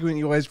 That's the argument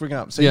you always bring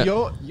up. So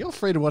Yeah. you're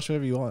free to watch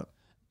whatever you want.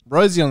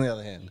 Rosie, on the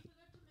other hand,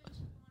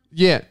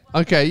 Yeah.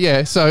 Okay.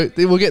 Yeah. So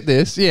we'll get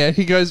this. Yeah.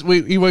 He goes.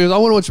 He goes. I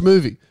want to watch a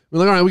movie. We're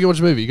like, all right, we can watch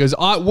a movie. He goes.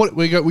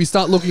 We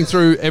start looking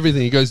through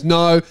everything. He goes,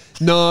 no.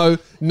 We're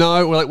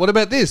like, what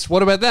about this?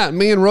 What about that?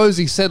 Me and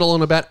Rosie settle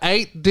on about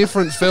 8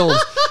 different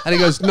films. And he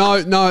goes, no.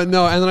 And then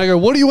I go,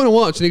 what do you want to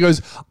watch? And he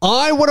goes,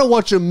 I want to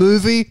watch a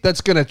movie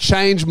that's going to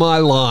change my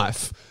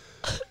life.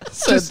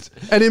 Just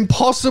an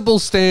impossible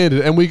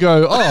standard. And we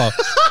go, oh.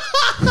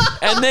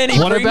 And then he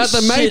What brings about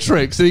The shit-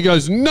 Matrix? And he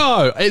goes,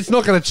 no, it's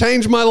not going to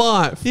change my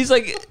life. He's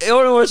like, I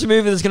want to watch a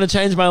movie that's going to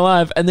change my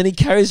life. And then he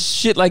carries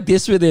shit like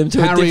this with him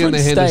to Harry a and different the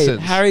state. Hendersons.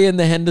 Harry and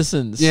the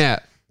Hendersons. Yeah.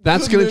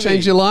 That's Good going to movie.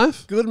 change your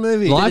life? good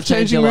movie.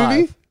 Life-changing your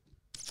movie? life.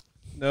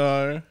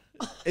 No,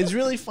 it's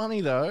really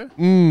funny though.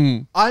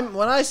 When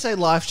I say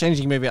life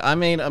changing movie, I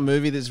mean a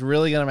movie that's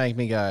really gonna make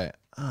me go,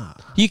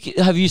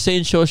 Have you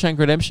seen Shawshank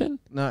Redemption?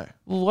 no.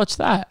 Well, watch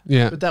that.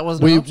 Yeah. But that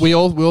wasn't an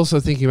option. we're also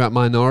thinking about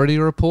Minority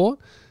Report.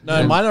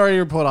 No, Minority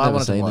Report. I Never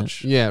wanted to seen it.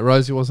 watch. Yeah,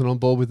 Rosie wasn't on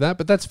board with that,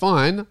 but that's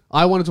fine.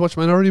 I wanted to watch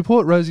Minority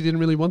Report. Rosie didn't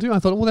really want to. I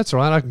thought, well, that's all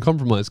right. I can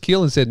compromise.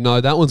 Keelan said, no,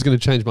 that one's going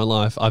to change my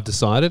life. I've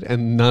decided,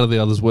 and none of the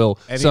others will.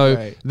 So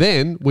Anyway.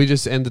 then we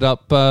just ended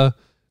up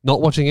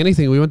not watching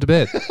anything. We went to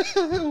bed.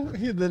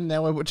 Then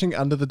now we're watching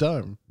Under the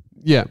Dome.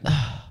 Yeah,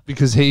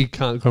 because he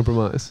can't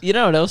compromise. You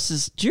know what else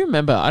is? Do you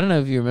remember? I don't know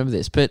if you remember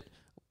this, but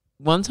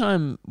one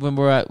time when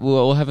we were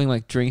all having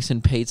like drinks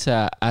and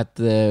pizza at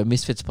the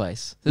Misfits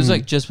place. This was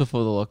like just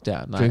before the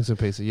lockdown. Like, Drinks and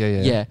pizza.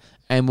 Yeah. yeah,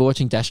 and we're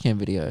watching dashcam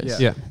videos.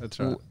 Yeah. That's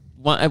right.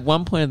 At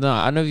one point in the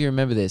night, I don't know if you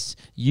remember this.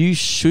 You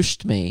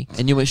shushed me,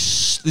 and you went,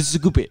 "Shh, this is a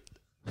good bit."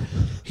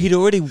 He'd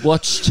already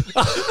watched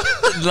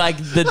like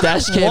the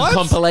dashcam What?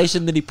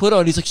 compilation that he put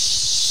on. He's like,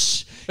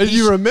 "Shh." And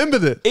you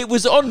remembered it. It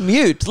was on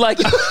mute. Like,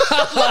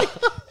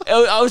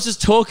 I was just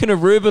talking to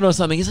Ruben or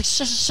something. He's like,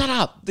 shut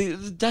up. The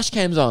dash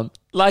cam's on.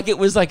 Like it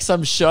was like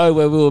some show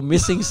where we were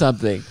missing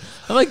something.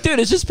 I'm like, dude,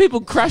 it's just people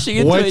crashing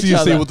into Wait each till you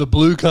other. see what the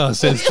blue car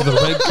says to the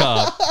red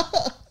car.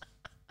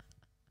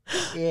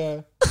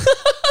 Yeah.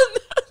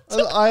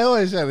 I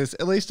always say this.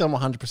 At least I'm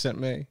 100%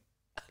 me.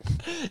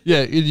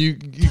 Yeah, you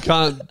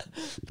can't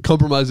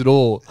compromise at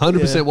all.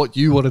 100% what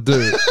you want to do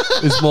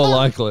is more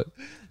likely.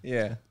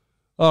 Yeah.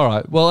 All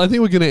right. Well, I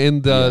think we're going to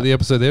end the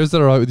episode there. Is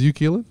that all right with you,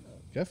 Keelan?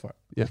 Go for it.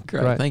 Yeah,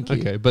 Great, thank you.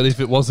 Okay, but if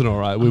it wasn't all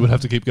right, we would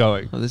have to keep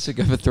going. Oh, this would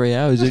go for 3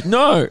 hours.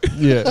 No.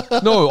 Yeah.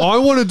 No, I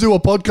want to do a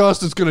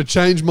podcast that's going to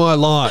change my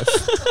life.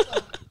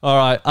 All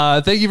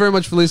right. Thank you very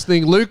much for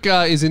listening. Luke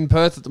is in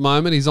Perth at the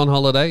moment. He's on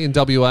holiday in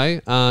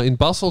WA, in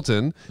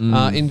Busselton.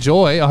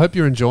 Enjoy. I hope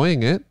you're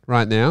enjoying it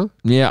right now.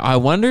 Yeah, I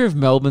wonder if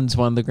Melbourne's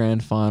won the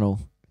grand final.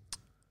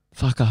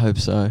 Fuck, I hope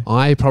so.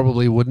 I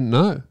probably wouldn't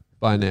know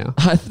by now.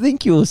 I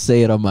think you'll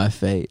see it on my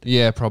feed.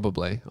 Yeah,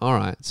 probably. All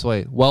right.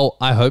 Sweet. Well,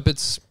 I hope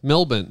it's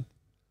Melbourne.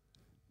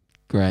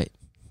 Great.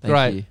 Thank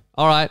Great. you.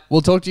 All right.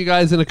 We'll talk to you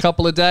guys in a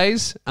couple of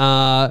days.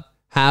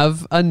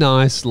 Have a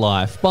nice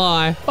life.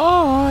 Bye.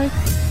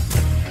 Bye.